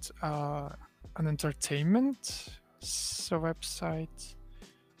part an entertainment website.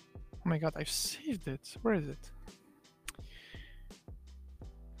 Oh my god, I've saved it. Where is it?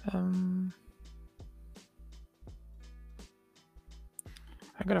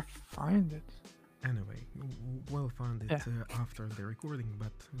 I gotta find it. Anyway, we'll find it after the recording,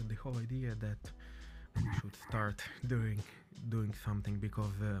 but the whole idea that we should start doing something,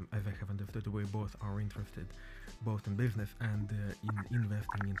 because as I have understood, we both are interested both in business and in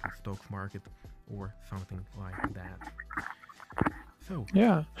investing into stock market or something like that. So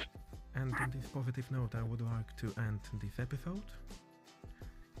yeah, and on this positive note, I would like to end this episode.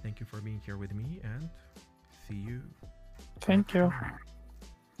 Thank you for being here with me, and see you. Thank you.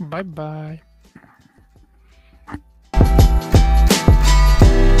 Bye bye.